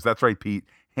blasters. That's right, Pete.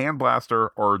 Hand blaster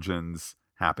origins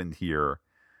happened here.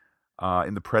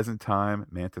 In the present time,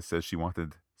 Mantis says she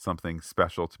wanted something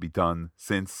special to be done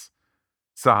since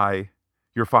Sigh,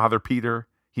 your father, Peter,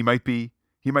 he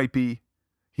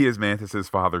is Mantis's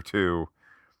father too.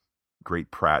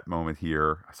 Great Pratt moment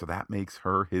here. So that makes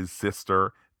her his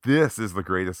sister. This is the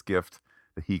greatest gift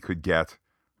that he could get.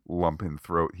 Lump in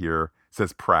throat here,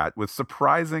 says Pratt, with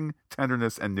surprising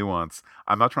tenderness and nuance.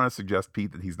 I'm not trying to suggest,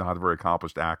 Pete, that he's not a very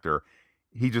accomplished actor.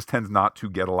 He just tends not to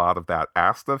get a lot of that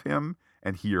asked of him.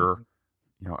 And here,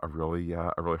 a really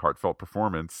heartfelt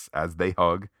performance as they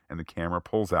hug and the camera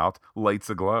pulls out lights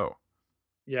aglow.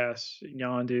 Yes,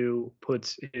 Yondu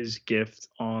puts his gift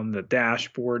on the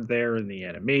dashboard there in the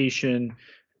animation.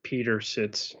 Peter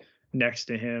sits next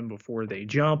to him before they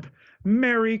jump.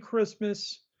 Merry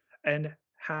Christmas and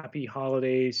happy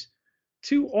holidays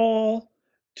to all,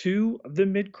 to the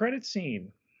mid-credit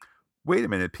scene. Wait a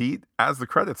minute, Pete. As the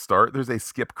credits start, there's a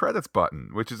skip credits button,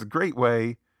 which is a great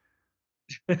way.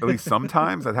 At least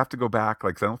sometimes I'd have to go back.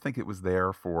 Like, 'cause I don't think it was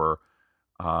there for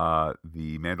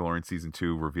the Mandalorian season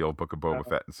 2 reveal, Book of Boba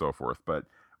Fett, and so forth. But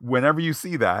whenever you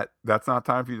see that, that's not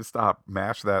time for you to stop.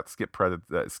 Mash that skip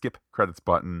credits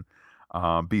button.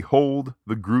 Behold,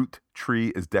 the Groot tree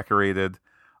is decorated,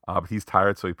 but he's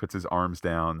tired, so he puts his arms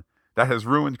down. That has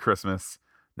ruined Christmas.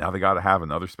 Now they got to have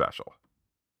another special.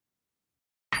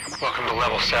 Welcome to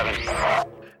level 7.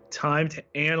 Time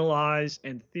to analyze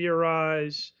and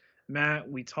theorize. Matt,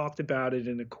 we talked about it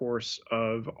in the course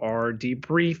of our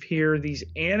debrief here. These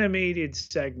animated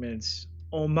segments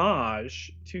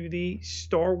homage to the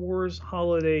Star Wars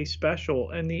holiday special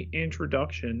and the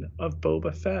introduction of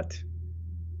Boba Fett.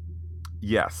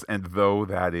 Yes, and though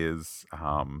that is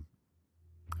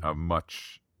a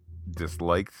much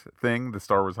disliked thing, the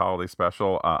Star Wars holiday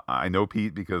special, I know,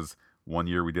 Pete, because one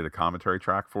year we did a commentary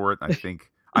track for it.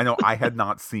 I know I had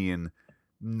not seen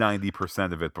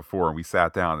 90% of it before, and we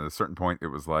sat down. At a certain point, it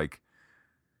was like,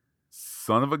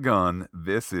 son of a gun,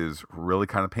 this is really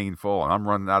kind of painful, and I'm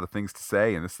running out of things to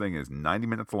say, and this thing is 90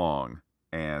 minutes long.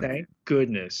 And thank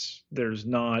goodness there's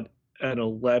not an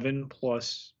 11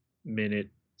 plus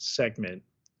minute segment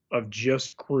of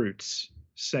just Groots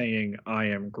saying I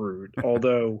am Groot.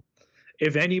 Although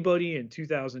if anybody in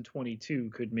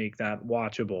 2022 could make that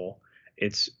watchable,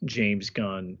 it's James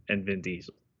Gunn and Vin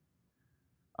Diesel.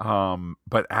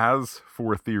 But as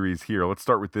for theories here, let's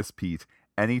start with this, Pete.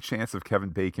 Any chance of Kevin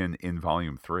Bacon in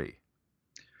Volume 3?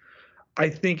 I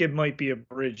think it might be a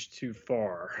bridge too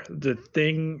far. The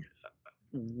thing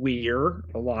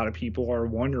a lot of people are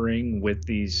wondering with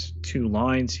these two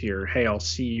lines here, hey, I'll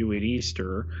see you at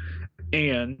Easter,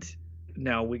 and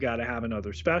now we got to have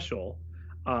another special.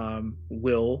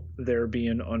 Will there be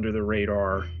an under the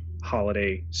radar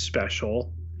holiday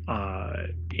special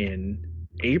in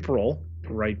April,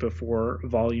 right before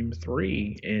Volume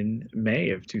 3 in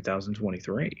May of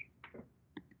 2023?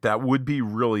 That would be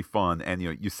really fun. And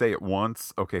you say it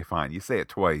once, okay, fine. You say it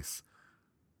twice.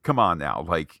 Come on now,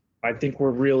 like, I think we're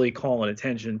really calling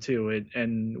attention to it,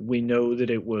 and we know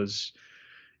that it was,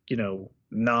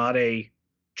 not a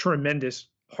tremendous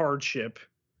hardship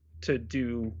to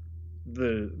do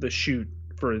the shoot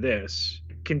for this.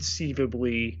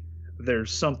 Conceivably,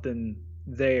 there's something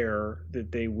there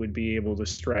that they would be able to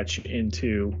stretch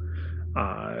into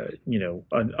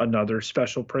another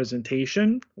special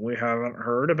presentation. We haven't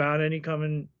heard about any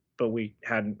coming, but we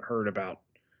hadn't heard about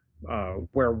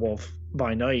Werewolf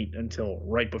by Night until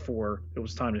right before it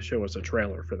was time to show us a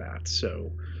trailer for that.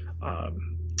 So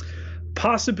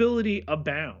possibility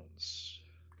abounds.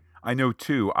 I know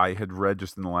too, I had read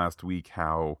just in the last week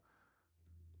how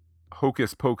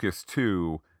Hocus Pocus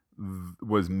 2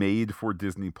 was made for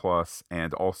Disney Plus,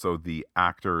 and also the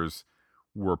actors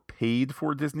were paid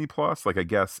for Disney Plus. Like, I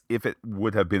guess if it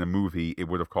would have been a movie, it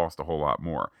would have cost a whole lot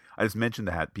more. I just mentioned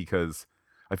that because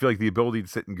I feel like the ability to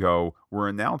sit and go, we're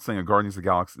announcing a Guardians of the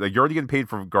Galaxy. Like, you're already getting paid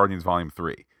for Guardians Volume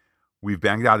 3. we've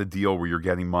banged out a deal where you're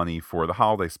getting money for the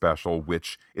holiday special,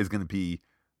 which is going to be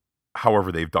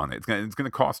however they've done it. It's going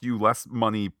to cost you less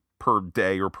money per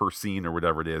day or per scene or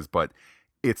whatever it is, but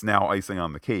it's now icing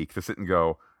on the cake to sit and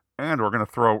go, and we're going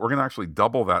to actually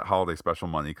double that holiday special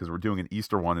money because we're doing an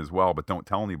Easter one as well, but don't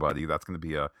tell anybody. That's going to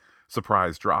be a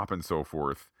surprise drop and so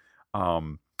forth.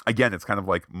 Again, it's kind of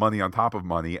like money on top of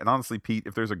money. And honestly, Pete,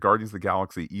 if there's a Guardians of the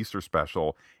Galaxy Easter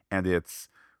special and it's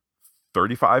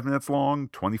 35 minutes long,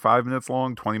 25 minutes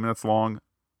long, 20 minutes long,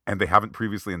 and they haven't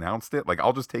previously announced it, like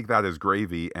I'll just take that as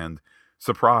gravy and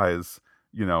surprise,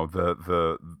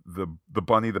 the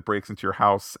bunny that breaks into your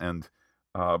house and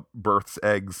births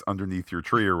eggs underneath your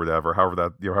tree or whatever,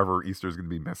 however Easter is going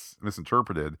to be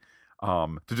misinterpreted,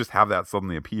 to just have that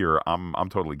suddenly appear, I'm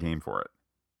totally game for it.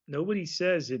 Nobody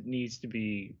says it needs to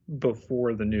be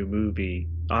before the new movie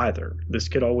either. This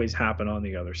could always happen on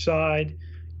the other side.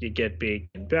 You get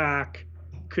bacon back.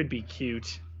 Could be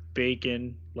cute.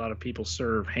 Bacon. A lot of people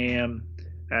serve ham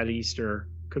at Easter.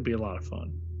 Could be a lot of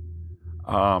fun.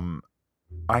 Um,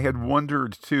 I had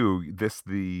wondered too,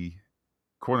 the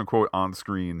quote unquote on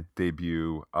screen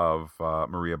debut of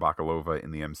Maria Bakalova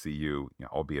in the MCU,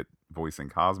 albeit voicing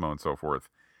Cosmo and so forth.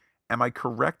 Am I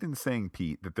correct in saying,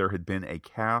 Pete, that there had been a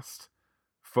cast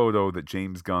photo that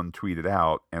James Gunn tweeted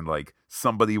out, and like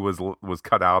somebody was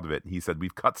cut out of it? He said,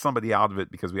 "We've cut somebody out of it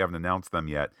because we haven't announced them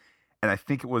yet," and I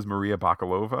think it was Maria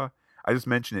Bakalova. I just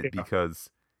mention it Yeah. because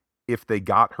if they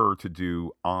got her to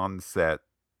do on-set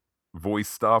voice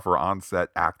stuff or on-set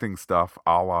acting stuff,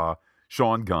 a la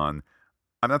Sean Gunn,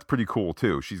 and that's pretty cool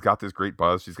too. She's got this great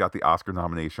buzz. She's got the Oscar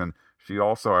nomination. She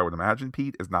also, I would imagine,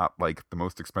 Pete, is not like the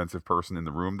most expensive person in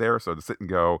the room there. So to sit and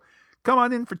go, come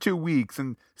on in for 2 weeks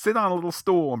and sit on a little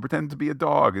stool and pretend to be a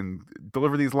dog and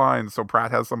deliver these lines so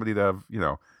Pratt has somebody to have,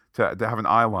 to have an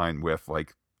eye line with,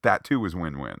 like, that too is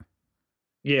win-win.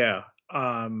 Yeah.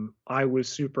 I was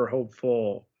super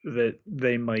hopeful that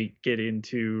they might get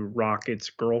into Rocket's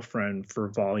girlfriend for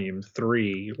volume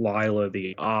 3, Lila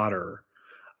the Otter.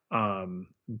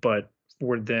 But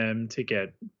for them to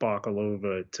get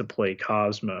Bakalova to play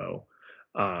Cosmo,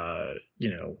 uh,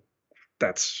 you know,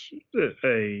 that's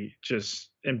a just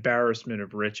embarrassment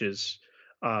of riches.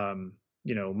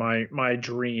 My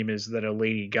dream is that a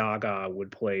Lady Gaga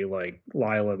would play like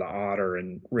Lila the Otter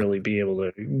and really be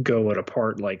able to go at a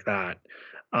part like that.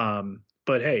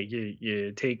 But hey,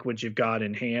 you take what you've got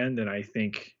in hand, and I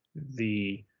think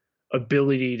the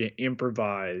ability to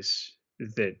improvise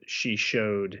that she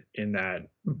showed in that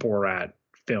Borat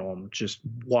film, just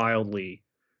wildly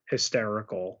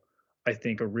hysterical. I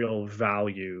think a real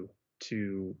value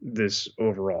to this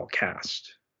overall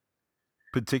cast.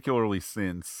 Particularly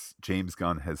since James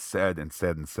Gunn has said and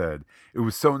said and said, it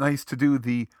was so nice to do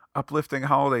the uplifting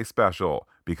holiday special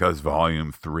because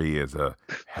Volume 3 is a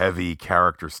heavy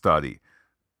character study.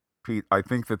 Pete, I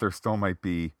think that there still might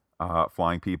be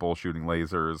flying people shooting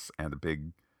lasers and a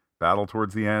big battle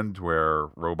towards the end where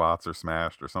robots are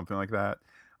smashed or something like that.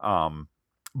 Um,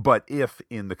 but if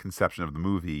in the conception of the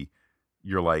movie,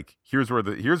 you're like, here's where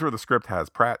the script has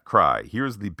Pratt cry.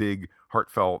 Here's the big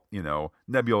heartfelt,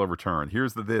 Nebula return.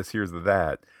 Here's the this. Here's the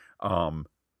that. Um,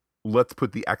 let's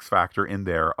put the X factor in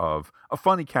there of a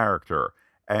funny character,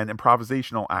 an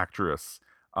improvisational actress,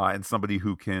 and somebody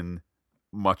who can,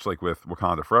 much like with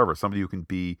Wakanda Forever, somebody who can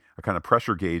be a kind of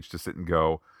pressure gauge to sit and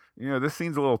go, this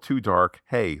scene's a little too dark.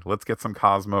 Hey, let's get some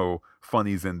Cosmo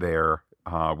funnies in there.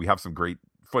 We have some great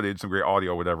footage, some great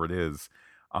audio, whatever it is.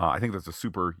 I think that's a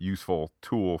super useful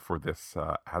tool for this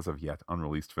as of yet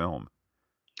unreleased film.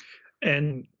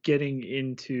 And getting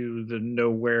into the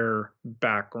nowhere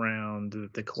background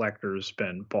that the collector's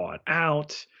been bought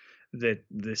out, that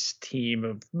this team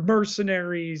of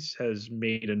mercenaries has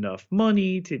made enough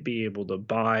money to be able to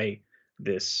buy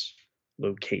this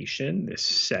location, this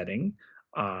setting,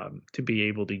 to be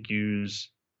able to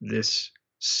use this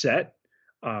set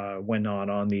when not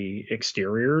on the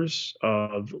exteriors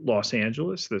of Los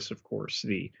Angeles. This, of course,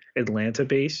 the Atlanta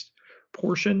based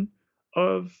portion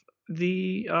of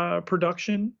the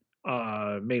production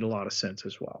made a lot of sense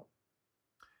as well.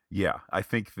 Yeah, I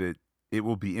think that it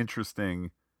will be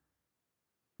interesting.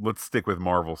 Let's stick with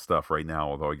Marvel stuff right now,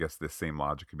 although I guess this same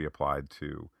logic could be applied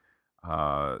to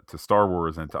Star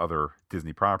Wars and to other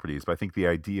Disney properties. But I think the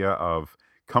idea of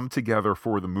come together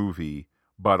for the movie,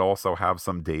 but also have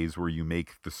some days where you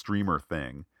make the streamer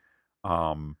thing.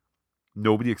 Um,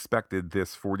 Nobody expected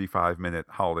this 45-minute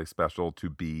holiday special to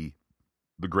be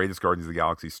the greatest Guardians of the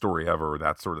Galaxy story ever, or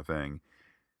that sort of thing.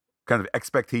 Kind of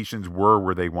expectations were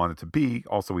where they wanted to be.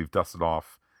 Also, we've dusted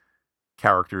off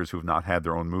characters who have not had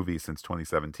their own movie since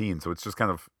 2017, so it's just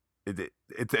kind of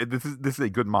this is a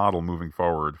good model moving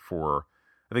forward for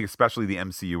I think especially the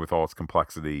MCU with all its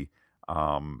complexity,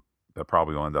 that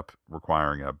probably will end up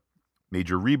requiring a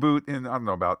major reboot in, I don't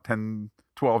know, about 10,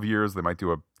 12 years. They might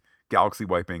do a galaxy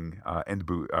wiping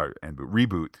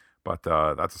reboot, but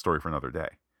that's a story for another day.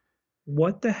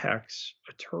 What the heck's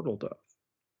a turtle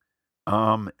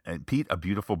dove? And Pete, a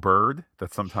beautiful bird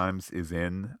that sometimes is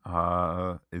in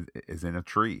a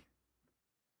tree.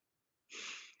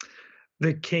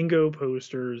 The Kingo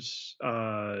posters,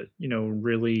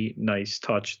 really nice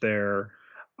touch there.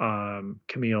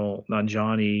 Camille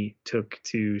Nanjiani took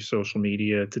to social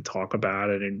media to talk about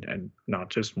it, and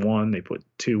not just one, they put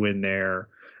two in there.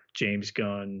 James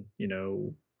Gunn,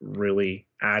 really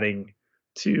adding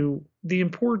to the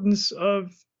importance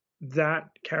of that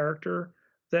character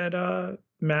that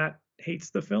Matt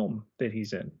hates the film that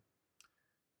he's in.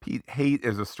 Pete, hate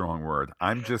is a strong word.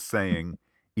 I'm just saying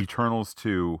Eternals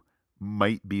 2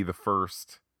 might be the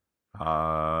first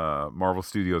Marvel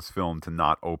Studios film to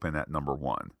not open at number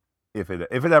one. If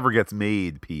it ever gets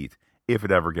made, Pete, if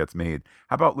it ever gets made.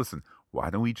 How about, listen, why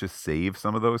don't we just save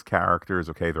some of those characters?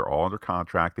 Okay, they're all under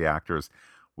contract, the actors.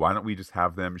 Why don't we just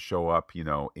have them show up,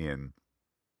 in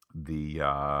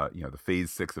the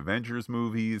Phase 6 Avengers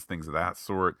movies, things of that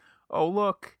sort. Oh,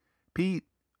 look, Pete,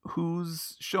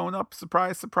 who's shown up,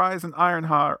 surprise, surprise, in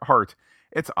Ironheart?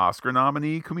 It's Oscar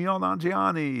nominee Kumail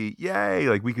Nanjiani. Yay!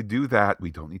 Like, we could do that.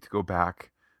 We don't need to go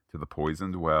back to the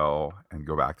poisoned well and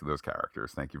go back to those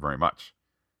characters. Thank you very much.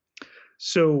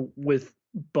 So with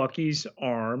Bucky's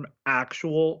arm,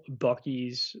 actual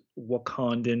Bucky's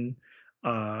Wakandan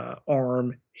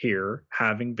arm here,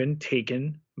 having been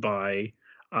taken by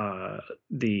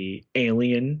the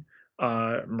alien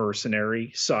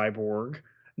mercenary cyborg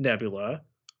Nebula,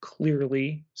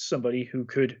 clearly somebody who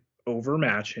could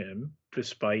overmatch him,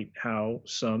 despite how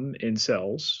some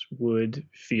incels would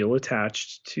feel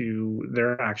attached to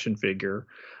their action figure.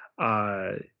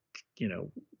 Uh, you know,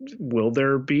 will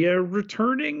there be a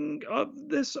returning of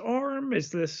this arm? Is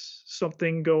this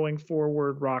something going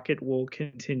forward Rocket will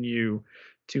continue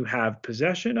to have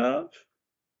possession of?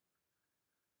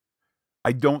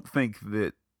 I don't think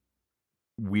that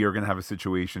we are going to have a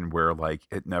situation where, like,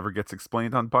 it never gets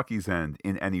explained on Bucky's end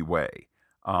in any way.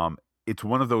 It's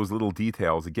one of those little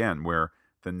details, again, where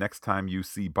the next time you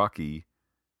see Bucky,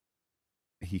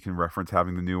 he can reference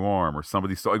having the new arm, or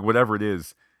somebody, so like, whatever it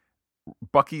is.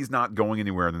 Bucky's not going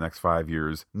anywhere in the next 5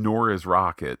 years, nor is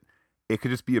Rocket. It could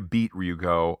just be a beat where you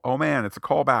go, "Oh man, it's a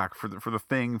callback for the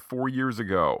thing 4 years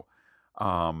ago,"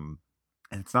 and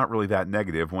it's not really that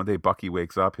negative. One day Bucky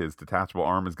wakes up, his detachable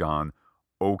arm is gone.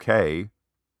 Okay,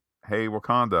 hey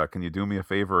Wakanda, can you do me a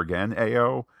favor again,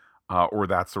 Ao? Or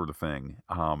that sort of thing.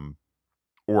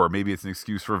 Or maybe it's an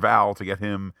excuse for Val to get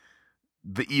him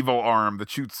the evil arm that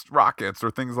shoots rockets, or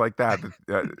things like that.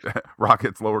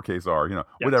 Rockets, lowercase r,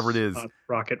 whatever it Yes, is.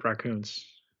 Rocket Raccoons.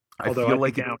 I Although feel I'd be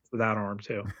like down for that arm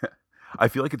too. I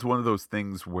feel like it's one of those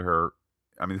things where,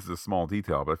 I mean, this is a small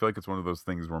detail, but I feel like it's one of those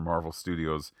things where Marvel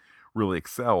Studios really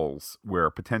excels, where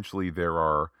potentially there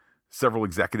are several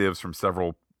executives from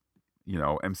several,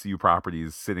 MCU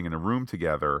properties sitting in a room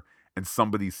together, and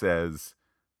somebody says,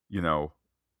 you know,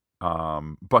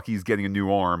 Bucky's getting a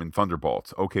new arm in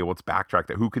Thunderbolts. Okay, let's backtrack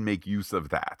that. Who can make use of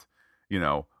that?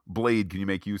 Blade, can you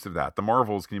make use of that? The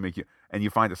Marvels, can you make you? And you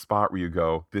find a spot where you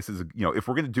go, this is, if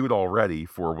we're going to do it already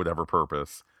for whatever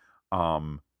purpose,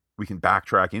 we can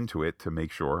backtrack into it to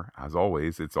make sure, as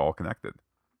always, it's all connected.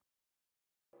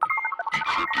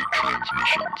 Encrypted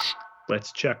transmissions.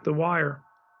 Let's check the wire.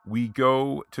 We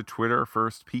go to Twitter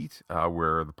first, Pete,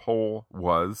 where the poll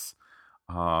was,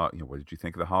 what did you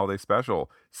think of the holiday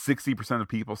special? 60% of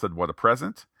people said, what a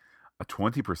present.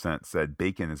 20% said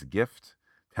bacon is a gift.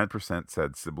 10%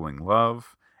 said sibling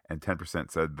love. And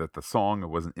 10% said that the song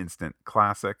was an instant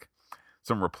classic.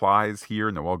 Some replies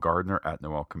here. Noel Gardner at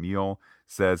Noel Camille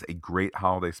says, a great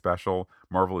holiday special.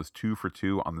 Marvel is 2 for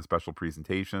 2 on the special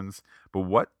presentations. But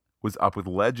what was up with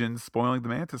Legends spoiling the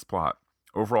Mantis plot?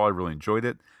 Overall, I really enjoyed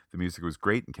it. The music was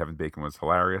great, and Kevin Bacon was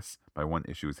hilarious. My one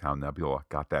issue is how Nebula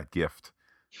got that gift.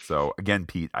 So, again,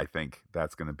 Pete, I think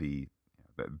that's going to be,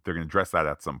 they're going to address that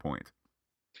at some point.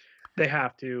 They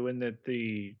have to, and that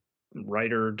the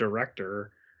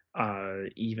writer-director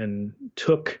even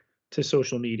took to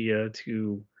social media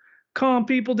to calm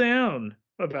people down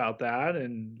about that,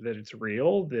 and that it's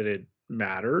real, that it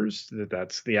matters, that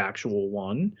that's the actual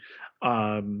one,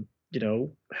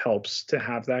 helps to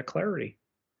have that clarity.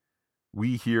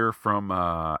 We hear from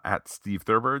at Steve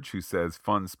Thurberge, who says,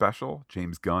 fun special.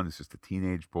 James Gunn is just a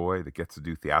teenage boy that gets to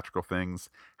do theatrical things.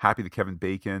 Happy that Kevin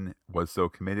Bacon was so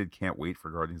committed. Can't wait for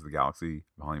Guardians of the Galaxy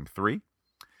Volume 3.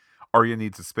 Arya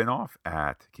Needs a Spinoff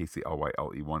at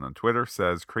KCLYLE1 on Twitter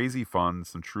says, crazy fun,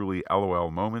 some truly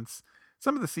LOL moments.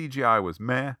 Some of the CGI was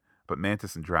meh, but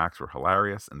Mantis and Drax were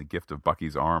hilarious, and the gift of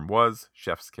Bucky's arm was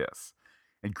chef's kiss.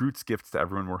 And Groot's gifts to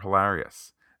everyone were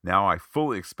hilarious. Now I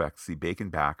fully expect to see Bacon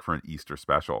back for an Easter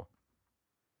special.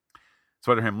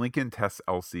 Spider-Ham Lincoln, Tess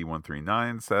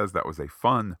LC139 says that was a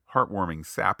fun, heartwarming,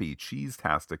 sappy,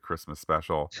 cheese-tastic Christmas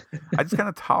special. I just kind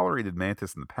of tolerated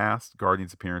Mantis in the past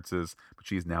Guardians appearances, but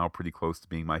she is now pretty close to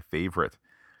being my favorite.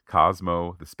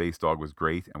 Cosmo, the space dog, was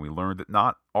great, and we learned that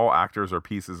not all actors are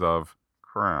pieces of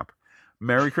crap.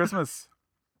 Merry Christmas!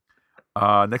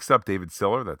 Next up, David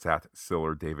Siller. That's at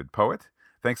Siller David Poet.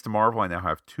 Thanks to Marvel, I now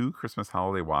have 2 Christmas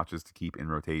holiday watches to keep in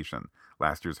rotation.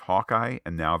 Last year's Hawkeye,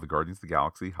 and now the Guardians of the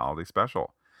Galaxy holiday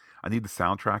special. I need the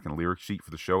soundtrack and lyric sheet for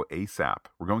the show ASAP.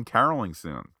 We're going caroling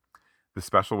soon. The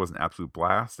special was an absolute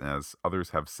blast, and as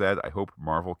others have said, I hope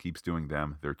Marvel keeps doing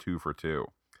them. They're 2 for 2.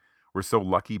 We're so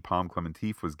lucky Palm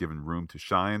Clementif was given room to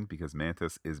shine because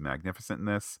Mantis is magnificent in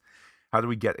this. How do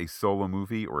we get a solo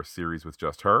movie or a series with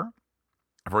just her?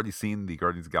 I've already seen the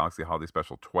Guardians of the Galaxy holiday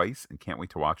special twice and can't wait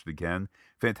to watch it again.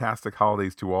 Fantastic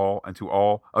holidays to all, and to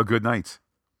all, a good night.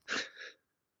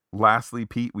 Lastly,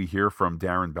 Pete, we hear from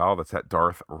Darren Bell. That's at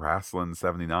Darth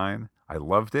Rasslin79. I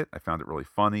loved it. I found it really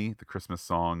funny. The Christmas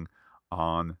song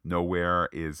on Nowhere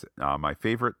is now my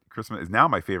favorite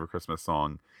Christmas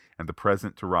song, and the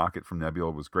present to Rocket from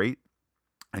Nebula was great.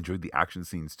 I enjoyed the action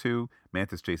scenes too.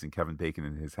 Mantis chasing Kevin Bacon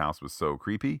in his house was so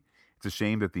creepy. It's a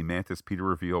shame that the Mantis Peter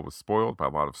reveal was spoiled by a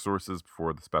lot of sources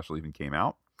before the special even came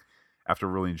out. After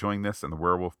really enjoying this and The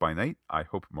Werewolf by Night, I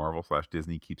hope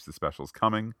Marvel/Disney keeps the specials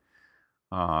coming.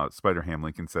 Spider-Ham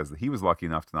Lincoln says that he was lucky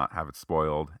enough to not have it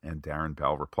spoiled, and Darren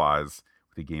Bell replies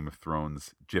with a Game of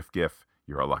Thrones gif,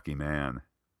 you're a lucky man.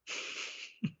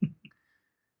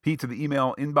 Pete, to the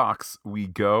email inbox we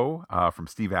go from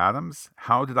Steve Adams.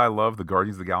 How did I love the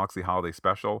Guardians of the Galaxy holiday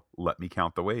special? Let me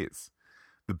count the ways.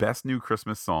 The best new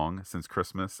Christmas song since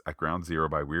Christmas at Ground Zero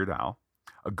by Weird Al.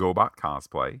 A GoBot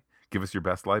cosplay. Give us your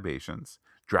best libations.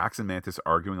 Drax and Mantis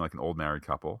arguing like an old married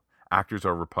couple. Actors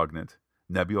are repugnant.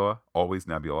 Nebula, always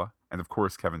Nebula. And of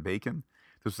course, Kevin Bacon.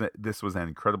 This was an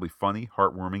incredibly funny,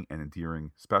 heartwarming, and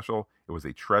endearing special. It was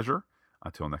a treasure.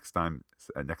 Until next time,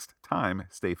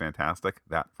 stay fantastic.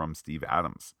 That from Steve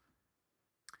Adams.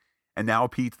 And now,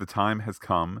 Pete, the time has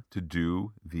come to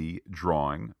do the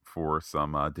drawing for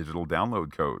some digital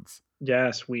download codes.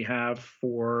 Yes, we have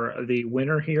for the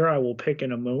winner here. I will pick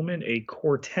in a moment a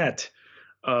quartet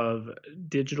of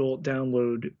digital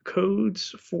download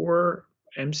codes for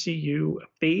MCU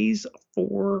Phase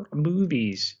 4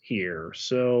 movies here.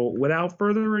 So without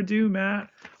further ado, Matt,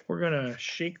 we're going to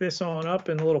shake this on up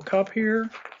in a little cup here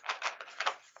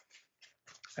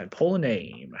and pull a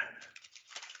name.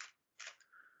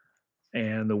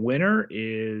 And the winner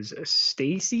is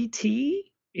Stacy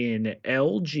T in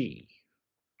LG.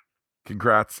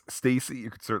 Congrats, Stacy. You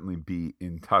could certainly be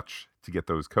in touch to get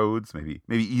those codes. Maybe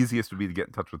easiest would be to get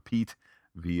in touch with Pete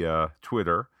via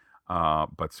Twitter.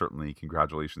 But certainly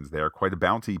congratulations there. Quite a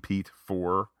bounty, Pete,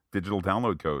 for digital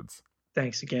download codes.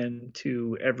 Thanks again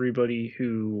to everybody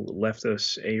who left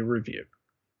us a review.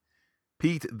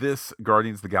 Pete, this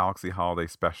Guardians of the Galaxy holiday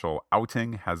special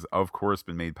outing has, of course,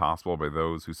 been made possible by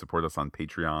those who support us on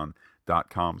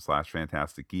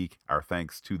patreon.com/fantasticgeek. Our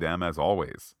thanks to them, as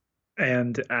always.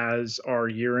 And as our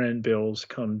year-end bills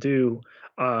come due,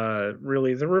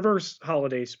 really the reverse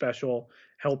holiday special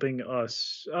helping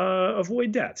us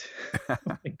avoid debt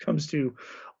when it comes to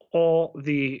all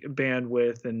the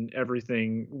bandwidth and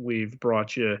everything we've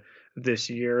brought you this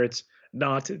year. It's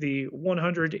not the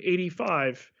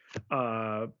 185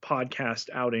 podcast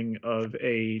outing of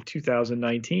a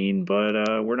 2019,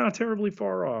 but we're not terribly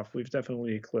far off. We've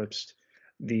definitely eclipsed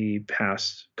the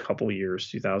past couple years,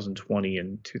 2020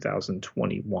 and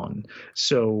 2021.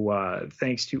 So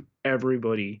thanks to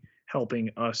everybody helping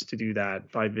us to do that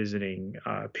by visiting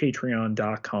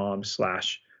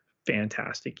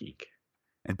patreon.com/fantasticgeek.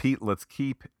 And Pete, let's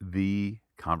keep the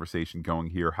conversation going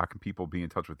here. How can people be in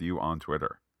touch with you on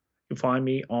Twitter? You can find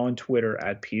me on Twitter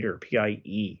at Peter,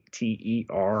 PIETERJ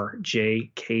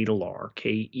Ketelaar,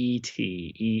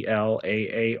 KETELAAR,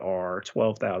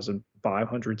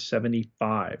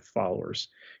 12,575 followers.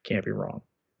 Can't be wrong.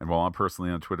 And while I'm personally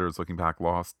on Twitter as Looking Back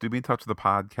Lost, do be in touch with the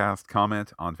podcast.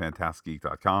 Comment on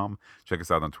fantasticgeek.com. Check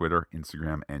us out on Twitter,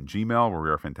 Instagram, and Gmail, where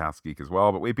we are Fantastic Geek as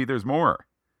well. But wait, Pete, there's more.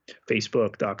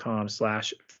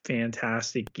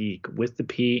 Facebook.com/fantasticgeek with the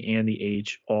P and the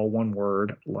H, all one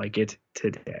word, like it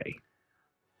today.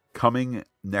 Coming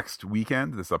next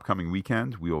weekend, this upcoming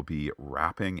weekend, we will be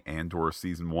wrapping Andor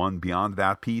Season 1. Beyond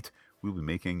that, Pete, we'll be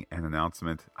making an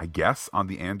announcement, I guess, on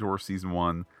the Andor Season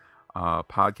 1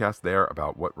 podcast there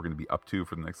about what we're going to be up to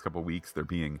for the next couple of weeks. There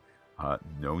being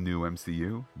no new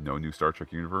MCU, no new Star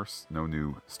Trek universe, no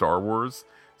new Star Wars.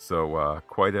 So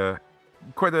quite a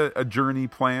journey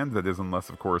planned. That is, unless,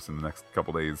 of course, in the next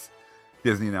couple days,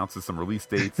 Disney announces some release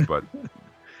dates. But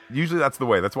usually that's the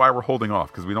way. That's why we're holding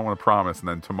off, because we don't want to promise. And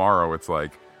then tomorrow it's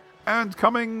like, and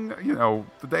coming, the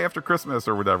day after Christmas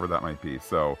or whatever that might be.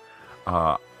 So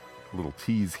a little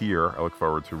tease here. I look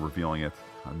forward to revealing it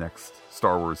next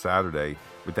Star Wars Saturday.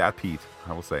 With that, Pete,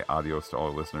 I will say adios to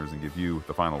all our listeners and give you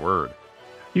the final word.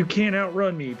 You can't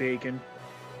outrun me, Bacon.